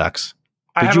 Mighty Ducks.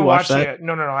 Did you watch that yet?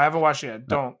 No, I haven't watched it yet.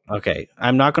 Don't. Okay,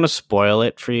 I'm not going to spoil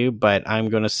it for you, but I'm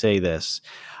going to say this: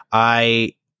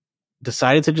 I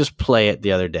decided to just play it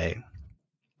the other day,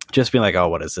 just being like, oh,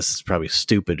 what is this? This is probably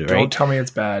stupid, right? Don't tell me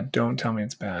it's bad. Don't tell me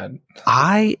it's bad.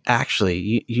 I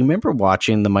actually, you remember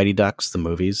watching the Mighty Ducks, the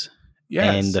movies?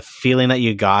 Yes. And the feeling that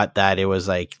you got that it was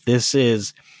like, this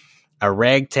is a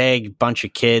ragtag bunch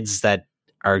of kids that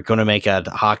are going to make a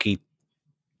hockey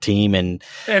team. And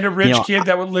a rich kid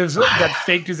that lives that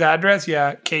faked his address.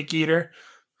 Yeah. Cake eater.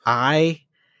 I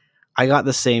got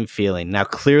the same feeling. Now,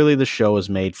 clearly the show was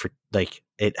made for, like,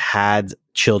 it had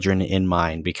children in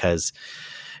mind because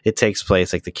it takes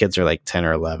place, like, the kids are like 10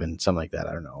 or 11, something like that.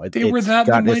 I don't know. They were that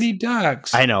the Mighty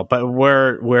Ducks. I know, but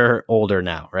we're older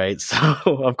now, right? So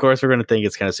of course we're going to think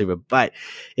it's kind of stupid, but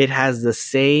it has the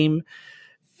same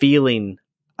feeling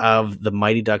of the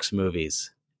Mighty Ducks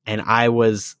movies. And I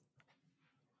was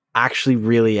actually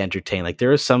really entertained. Like, there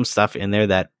was some stuff in there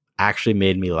that actually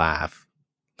made me laugh,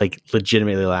 like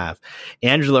legitimately laugh.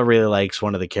 Angela really likes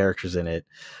one of the characters in it.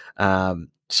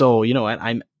 So you know what?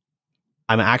 I'm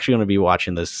actually going to be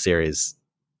watching this series.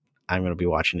 I'm going to be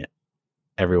watching it.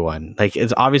 Everyone, like,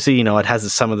 it's obviously, you know, it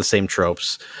has some of the same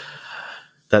tropes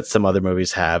that some other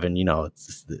movies have, and you know,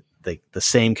 it's the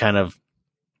same kind of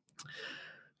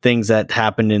things that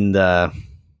happen in the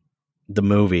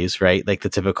movies, right? Like the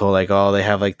typical, like, oh, they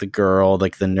have like the girl,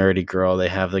 like the nerdy girl. They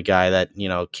have the guy that, you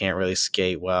know, can't really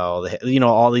skate well. You know,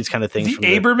 all these kind of things.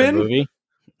 The Aberman movie.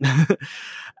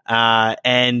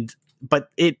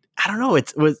 But I don't know.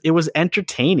 It was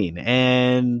entertaining,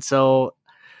 and so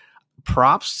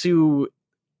props to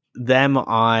them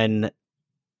on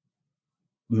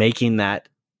making that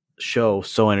show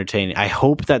so entertaining. I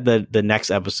hope that the next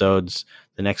episodes,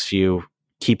 the next few,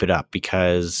 keep it up,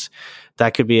 because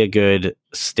that could be a good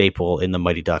staple in the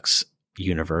Mighty Ducks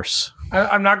universe.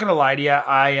 I'm not gonna lie to you.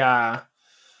 I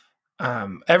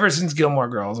ever since Gilmore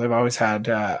Girls, I've always had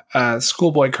a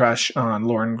schoolboy crush on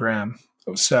Lauren Graham.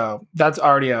 So that's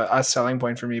already a selling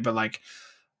point for me. But like,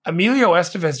 Emilio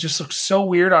Estevez just looks so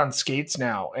weird on skates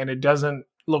now, and it doesn't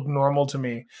look normal to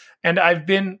me. And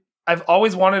I've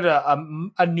always wanted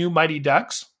a new Mighty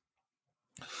Ducks,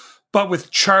 but with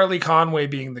Charlie Conway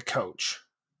being the coach.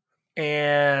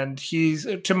 And he's,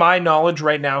 to my knowledge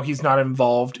right now, he's not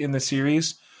involved in the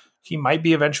series. He might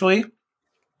be eventually,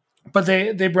 but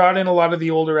they brought in a lot of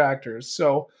the older actors.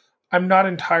 So I'm not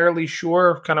entirely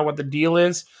sure kind of what the deal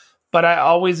is, but I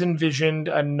always envisioned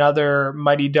another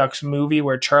Mighty Ducks movie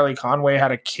where Charlie Conway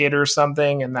had a kid or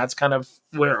something, and that's kind of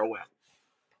where it went.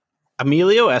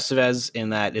 Emilio Estevez in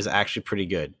that is actually pretty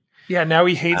good. Yeah, now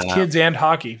he hates kids and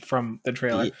hockey from the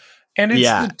trailer. And it's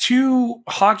the two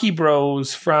hockey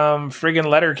bros from friggin'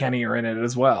 Letterkenny are in it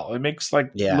as well. It makes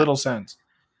little sense.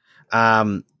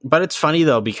 But it's funny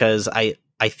though, because I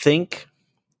think,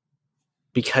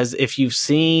 because if you've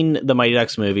seen the Mighty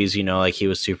Ducks movies, you know, like, he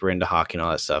was super into hockey and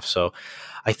all that stuff. So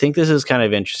I think this is kind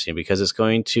of interesting because it's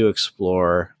going to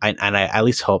explore, and I at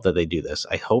least hope that they do this.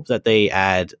 I hope that they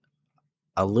add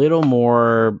a little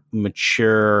more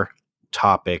mature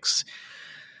topics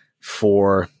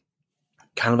for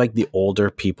kind of like the older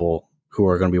people who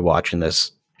are going to be watching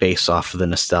this based off of the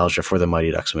nostalgia for the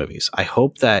Mighty Ducks movies. I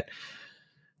hope that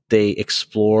they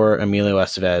explore Emilio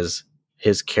Estevez,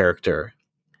 his character,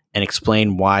 and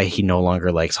explain why he no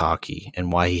longer likes hockey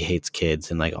and why he hates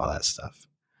kids and like all that stuff.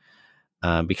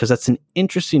 Because that's an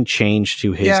interesting change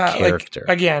to his character.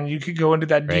 Like, again, you could go into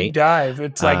that deep dive.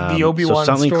 It's like the Obi-Wan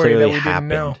story that we didn't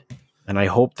know. And I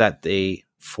hope that they,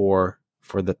 for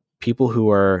the people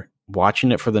who are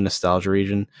watching it for the nostalgia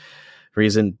reason,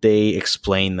 they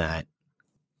explain that.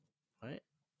 Right.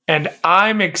 And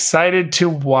I'm excited to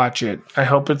watch it. I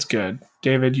hope it's good.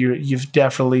 David, you've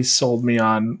definitely sold me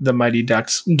on the Mighty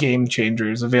Ducks Game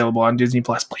Changers, available on Disney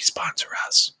Plus. Please sponsor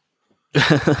us.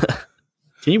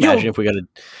 Can you imagine if we got a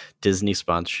Disney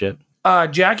sponsorship?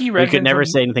 Jackie Redmond. We could never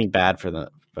say anything bad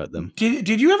about them.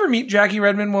 Did you ever meet Jackie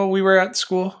Redmond while we were at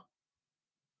school?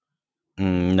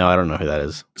 No, I don't know who that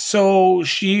is. So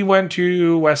she went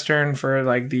to Western for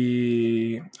like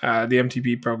the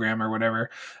MTP program or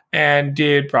whatever, and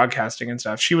did broadcasting and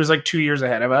stuff. She was like 2 years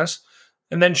ahead of us.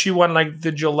 And then she won like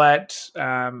the Gillette,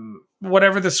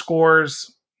 whatever the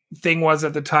Scores thing was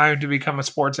at the time, to become a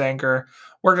sports anchor.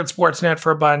 Worked at Sportsnet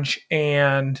for a bunch,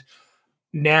 and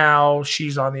now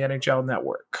she's on the NHL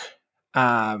Network.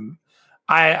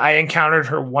 I encountered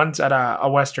her once at a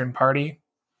Western party.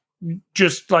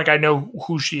 Just like, I know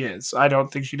who she is. I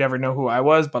don't think she'd ever know who I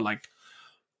was, but like,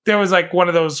 there was like one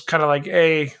of those kind of like,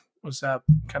 hey, what's up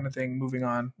kind of thing, moving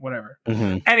on, whatever.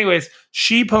 Mm-hmm. Anyways,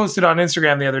 she posted on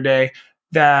Instagram the other day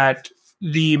that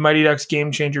the Mighty Ducks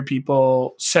Game Changer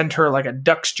people sent her like a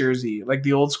Ducks jersey, like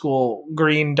the old school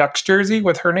green Ducks jersey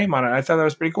with her name on it. I thought that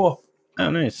was pretty cool.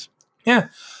 Oh, nice. Yeah.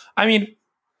 I mean,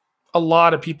 a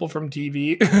lot of people from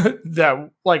TV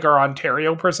that like are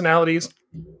Ontario personalities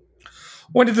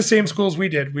went to the same schools we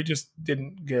did. We just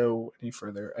didn't go any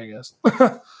further, I guess.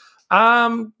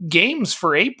 Games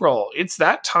for April. It's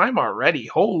that time already.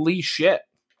 Holy shit.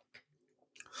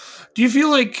 Do you feel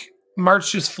like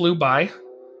March just flew by?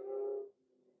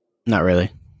 Not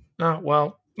really. Oh,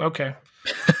 well, okay.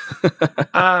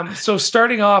 So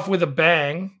starting off with a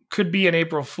bang could be an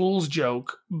April Fool's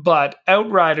joke, but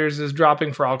Outriders is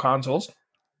dropping for all consoles.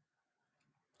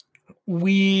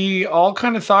 We all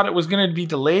kind of thought it was going to be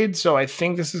delayed, so I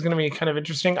think this is going to be kind of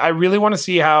interesting. I really want to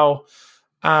see how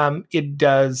it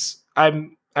does.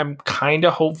 I'm kind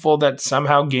of hopeful that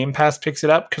somehow Game Pass picks it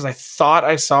up because I thought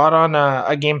I saw it on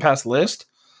a Game Pass list,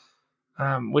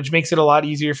 which makes it a lot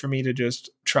easier for me to just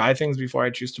try things before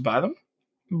I choose to buy them.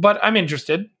 But I'm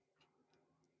interested.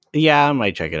 Yeah, I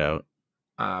might check it out.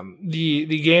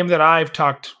 The game that I've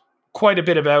talked quite a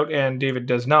bit about and David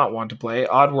does not want to play,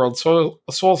 Oddworld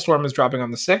Soulstorm, is dropping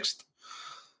on the 6th.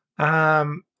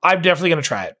 I'm definitely going to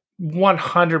try it.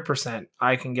 100%.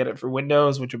 I can get it for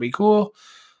Windows, which would be cool.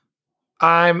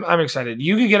 I'm excited.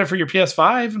 You could get it for your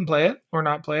PS5 and play it or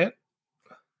not play it.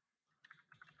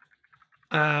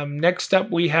 Next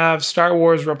up, we have Star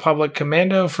Wars Republic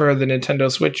Commando for the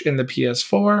Nintendo Switch and the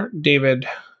PS4. David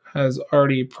has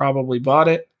already probably bought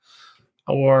it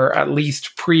or at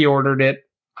least pre-ordered it,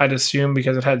 I'd assume,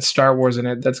 because it had Star Wars in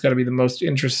it. That's got to be the most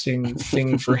interesting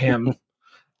thing for him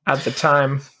at the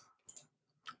time.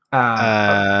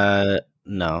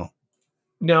 No.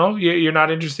 No, you're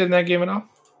not interested in that game at all?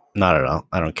 Not at all.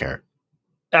 I don't care.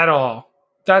 At all.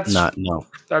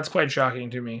 That's quite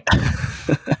shocking to me.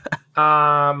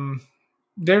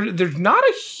 There's not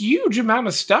a huge amount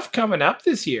of stuff coming up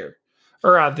this year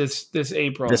or this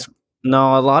April.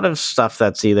 No, a lot of stuff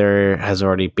that's either has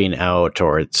already been out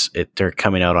or they're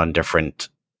coming out on different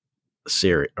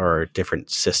series or different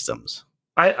systems.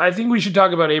 I think we should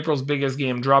talk about April's biggest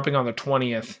game dropping on the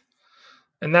 20th,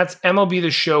 and that's MLB The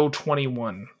Show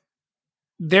 21.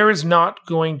 There is not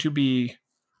going to be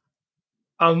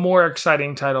a more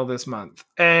exciting title this month.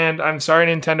 And I'm sorry,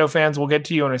 Nintendo fans, we'll get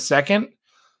to you in a second.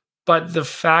 But the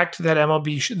fact that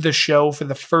MLB The Show for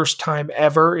the first time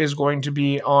ever is going to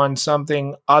be on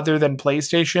something other than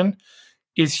PlayStation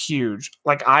is huge.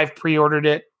 Like, I've pre-ordered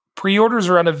it. Pre-orders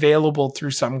are unavailable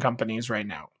through some companies right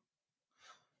now.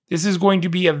 This is going to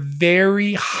be a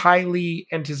very highly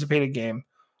anticipated game.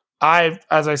 As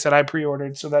I said, I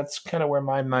pre-ordered, so that's kind of where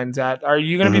my mind's at. Are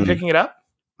you going to be picking it up?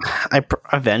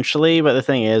 Eventually, but the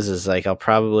thing is like I'll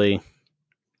probably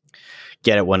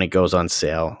get it when it goes on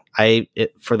sale.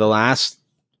 For the last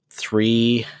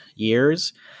 3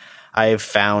 years, I've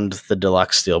found the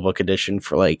deluxe steelbook edition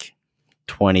for like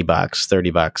 $20,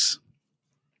 $30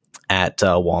 at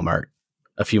Walmart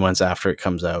a few months after it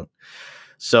comes out.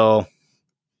 So,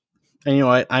 and you know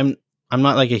what? I'm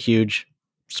not like a huge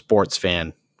sports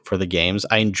fan for the games.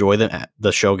 I enjoy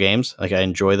the show games. Like, I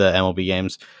enjoy the MLB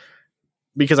games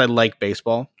because I like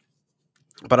baseball,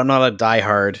 but I'm not a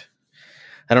diehard.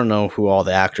 I don't know who all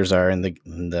the actors are in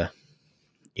the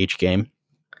each game.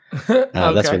 Okay.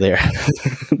 That's what they are,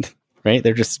 right?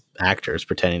 They're just actors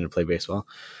pretending to play baseball.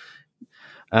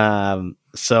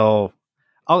 So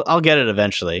I'll get it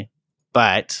eventually,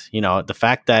 but you know, the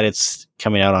fact that it's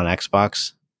coming out on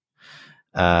Xbox,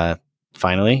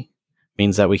 finally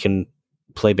means that we can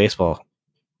play baseball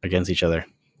against each other.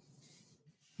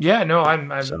 Yeah, no,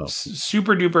 I'm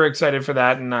super duper excited for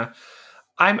that. And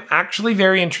I'm actually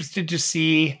very interested to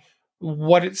see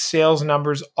what its sales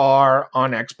numbers are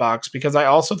on Xbox, because I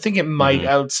also think it might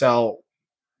outsell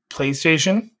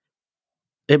PlayStation.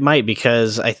 It might,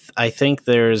 because I think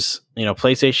there's, you know,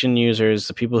 PlayStation users,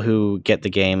 the people who get the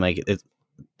game, like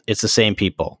it's the same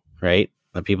people, right?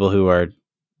 The people who are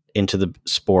into the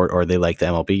sport or they like the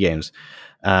MLB games.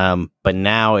 But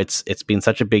now it's been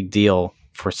such a big deal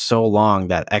for so long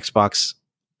that Xbox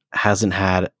hasn't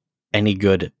had any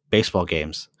good baseball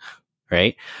games,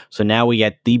 right? So now we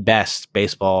get the best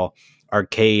baseball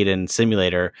arcade and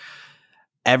simulator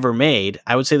ever made.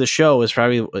 I would say The Show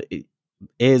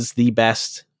is the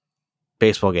best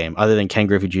baseball game other than Ken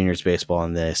Griffey Jr.'s baseball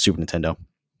on the Super Nintendo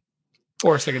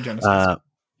or Sega Genesis.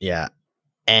 Yeah.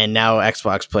 And now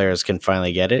Xbox players can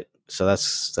finally get it. So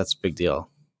that's a big deal.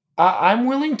 I'm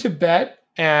willing to bet,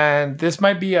 and this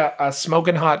might be a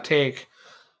smoking hot take,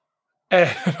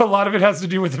 and a lot of it has to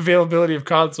do with availability of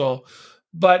console,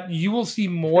 but you will see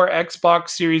more Xbox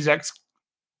Series X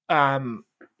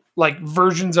like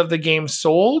versions of the game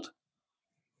sold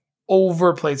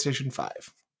over PlayStation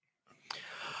 5.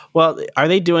 Well, are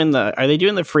they doing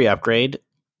the free upgrade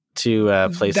to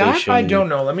PlayStation. That I don't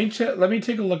know. Let me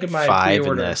take a look at my 5 and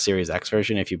pre-order. the Series X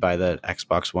version if you buy the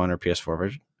Xbox One or PS4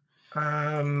 version.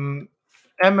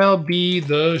 MLB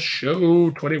The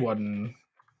Show 21.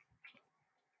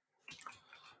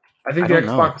 I think the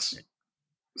Xbox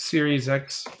Series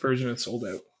X version is sold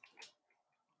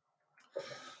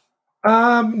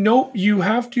out. Nope. You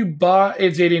have to buy.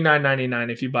 It's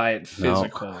 $89.99 if you buy it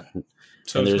physical. No.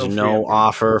 So and there's no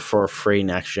offer for a free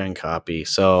next gen copy.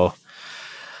 So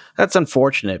that's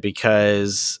unfortunate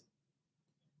because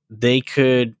they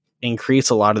could increase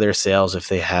a lot of their sales if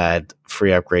they had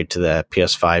free upgrade to the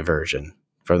PS5 version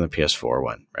from the PS4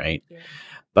 one, right? Yeah.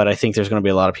 But I think there's going to be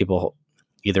a lot of people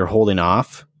either holding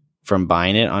off from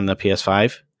buying it on the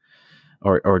PS5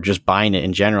 or just buying it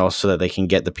in general so that they can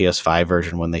get the PS5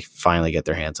 version when they finally get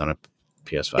their hands on a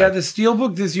PS5. Yeah, the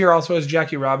Steelbook this year also has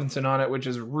Jackie Robinson on it, which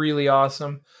is really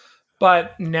awesome.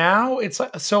 But now it's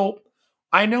like, so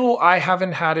I know I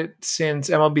haven't had it since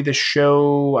MLB The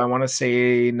Show, I want to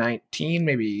say 19,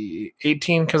 maybe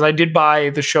 18, because I did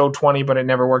buy The Show 20, but it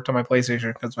never worked on my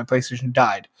PlayStation because my PlayStation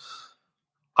died.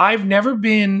 I've never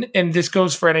been, and this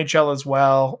goes for NHL as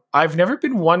well, I've never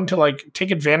been one to like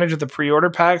take advantage of the pre-order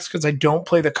packs because I don't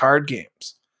play the card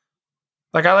games.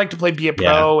 Like I like to play Be a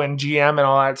Pro and GM and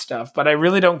all that stuff, but I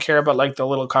really don't care about like the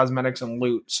little cosmetics and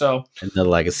loot. So and the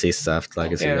legacy stuff,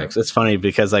 decks. It's funny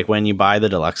because like when you buy the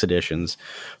deluxe editions,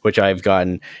 which I've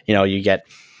gotten, you get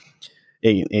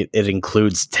it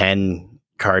includes 10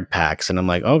 card packs, and I'm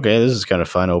like, okay, this is kind of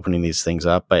fun opening these things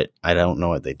up, but I don't know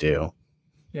what they do.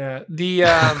 Yeah, the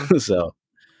so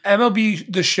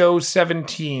MLB The Show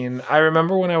 17. I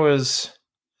remember when I was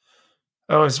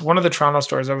one of the Toronto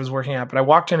stores I was working at, but I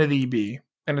walked into the EB,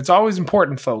 and it's always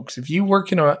important, folks. If you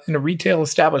work in a retail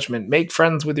establishment, make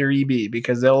friends with your EB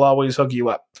because they'll always hook you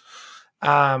up.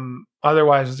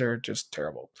 Otherwise, they're just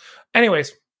terrible.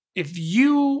 Anyways, if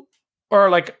you are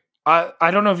like,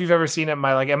 I don't know if you've ever seen it,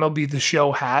 my like MLB The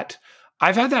Show hat.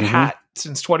 I've had that hat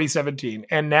since 2017,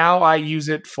 and now I use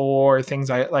it for things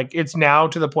I like. It's now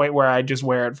to the point where I just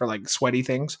wear it for like sweaty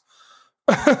things.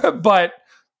 But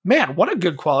man, what a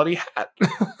good quality hat.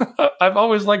 I've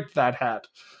always liked that hat.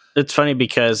 It's funny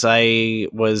because I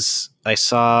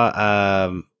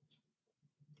saw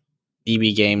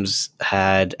EB Games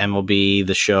had MLB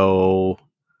The Show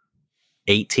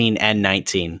 18 and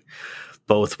 19,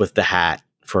 both with the hat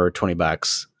for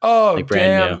 $20. Oh, like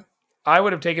brand new. I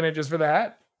would have taken it just for the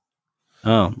hat.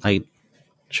 Oh, you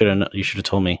should have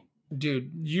told me.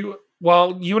 Dude, you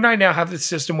and I now have this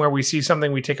system where we see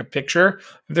something, we take a picture.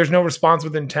 If there's no response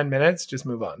within 10 minutes, just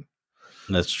move on.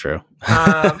 That's true.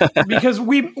 Because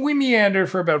we meander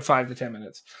for about 5 to 10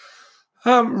 minutes.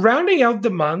 Rounding out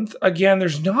the month, again,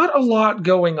 there's not a lot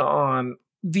going on.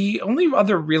 The only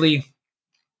other really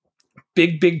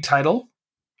big title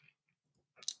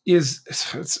is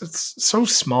it's so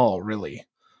small, really.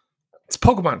 It's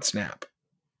Pokemon Snap.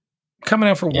 Coming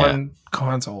out for one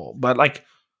console. But like,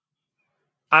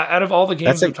 out of all the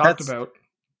games we've talked about,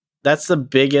 that's the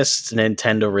biggest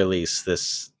Nintendo release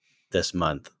this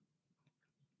month.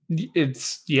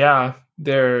 It's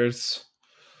it's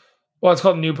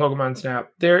called New Pokemon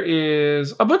Snap. There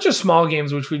is a bunch of small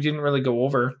games which we didn't really go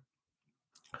over.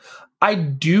 I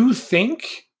do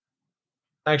think,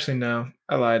 actually no,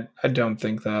 I lied. I don't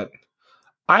think that.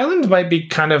 Island might be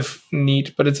kind of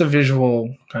neat, but it's a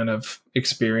visual kind of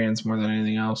experience more than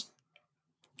anything else.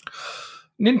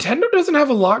 Nintendo doesn't have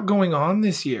a lot going on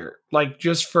this year. Like,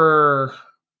 just for...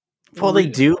 Well, they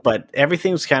do, but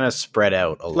everything's kind of spread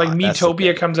out a lot. Like,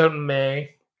 Miitopia comes out in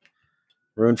May.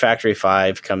 Rune Factory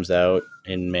 5 comes out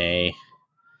in May.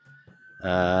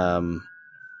 There's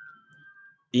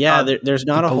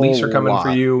not a whole lot. Police are coming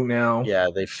for you now. Yeah,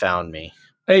 they found me.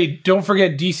 Hey, don't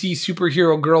forget DC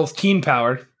Superhero Girls Teen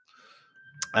Power.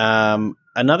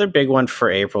 Another big one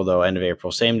for April, though, end of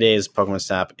April, same day as Pokemon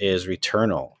Snap, is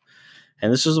Returnal.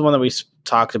 And this is the one that we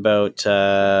talked about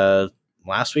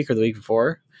last week or the week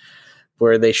before,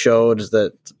 where they showed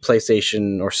that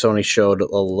PlayStation or Sony showed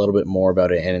a little bit more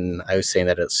about it. And I was saying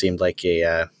that it seemed like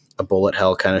a bullet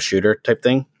hell kind of shooter type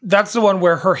thing. That's the one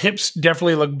where her hips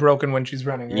definitely look broken when she's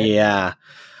running, right? Yeah.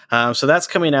 So that's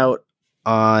coming out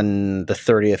on the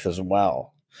 30th as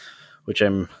well, which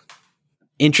I'm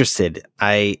interested.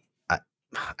 I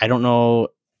don't know.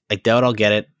 I doubt I'll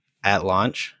get it at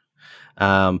launch.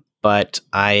 But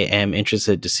I am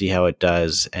interested to see how it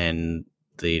does and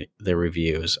the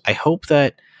reviews. I hope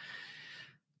that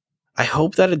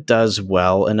it does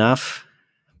well enough,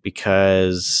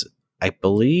 because I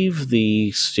believe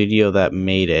the studio that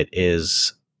made it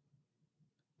is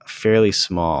fairly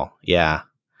small. Yeah.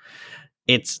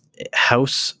 It's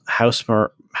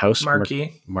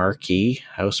Marquee.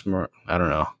 I don't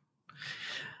know.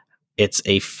 It's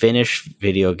a Finnish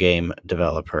video game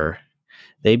developer.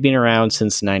 They've been around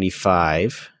since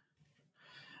 95.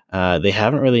 They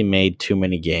haven't really made too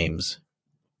many games.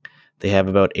 They have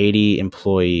about 80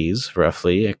 employees,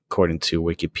 roughly, according to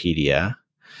Wikipedia.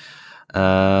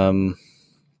 What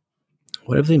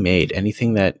have they made?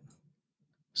 Anything that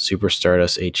Super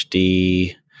Stardust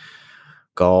HD,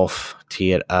 Golf,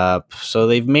 Tee It Up. So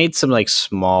they've made some like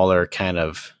smaller kind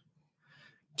of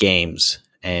games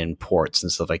and ports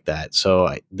and stuff like that.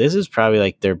 So this is probably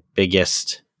like their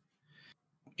biggest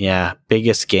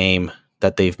game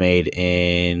that they've made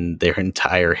in their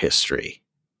entire history.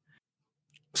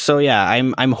 So yeah,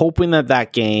 I'm hoping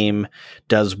that game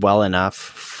does well enough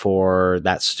for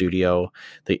that studio.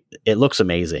 It looks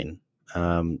amazing.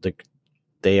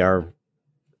 They are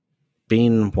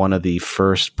being one of the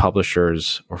first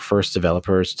publishers or first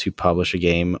developers to publish a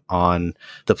game on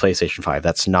the PlayStation 5.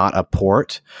 That's not a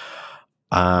port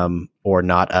or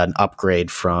not an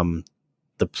upgrade from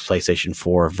the PlayStation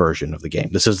 4 version of the game.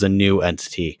 This is the new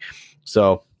entity.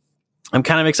 So I'm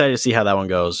kind of excited to see how that one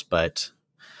goes. But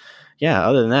yeah,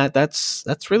 other than that,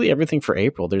 that's really everything for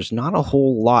April. There's not a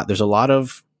whole lot. There's a lot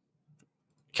of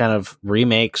kind of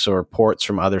remakes or ports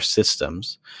from other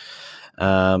systems.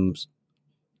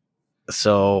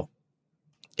 So,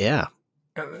 yeah.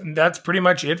 That's pretty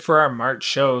much it for our March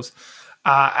shows.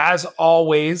 As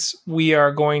always, we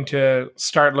are going to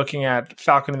start looking at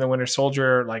Falcon and the Winter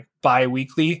Soldier like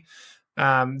bi-weekly.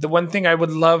 The one thing I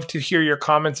would love to hear your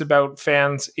comments about,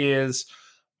 fans, is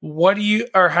how do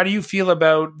you feel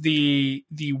about the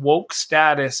woke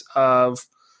status of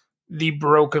the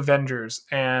broke Avengers?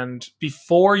 And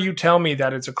before you tell me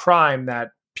that it's a crime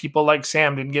that people like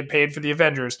Sam didn't get paid for the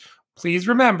Avengers, please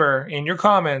remember in your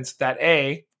comments that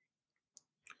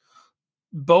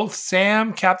both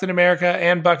Sam, Captain America,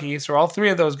 and Bucky, so all three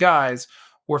of those guys,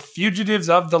 were fugitives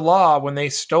of the law when they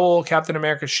stole Captain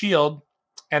America's shield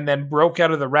and then broke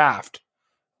out of the raft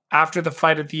after the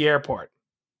fight at the airport.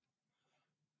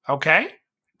 Okay?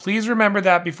 Please remember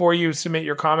that before you submit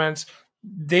your comments.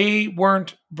 They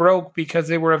weren't broke because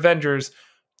they were Avengers.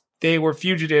 They were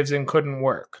fugitives and couldn't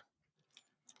work.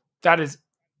 That is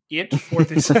it for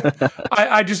this.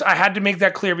 I had to make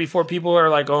that clear before people are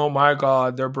like, oh my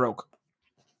God, they're broke.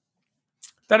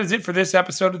 That is it for this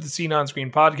episode of the Scene on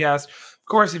Screen podcast. Of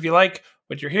course, if you like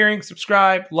what you're hearing,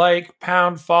 subscribe, like,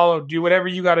 pound, follow, do whatever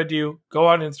you got to do. Go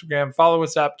on Instagram, follow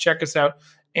us up, check us out,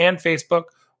 and Facebook.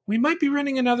 We might be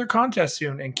running another contest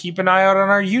soon, and keep an eye out on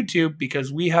our YouTube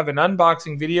because we have an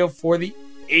unboxing video for the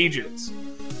ages.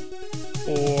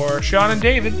 For Sean and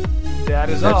David,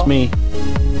 that's all. That's me.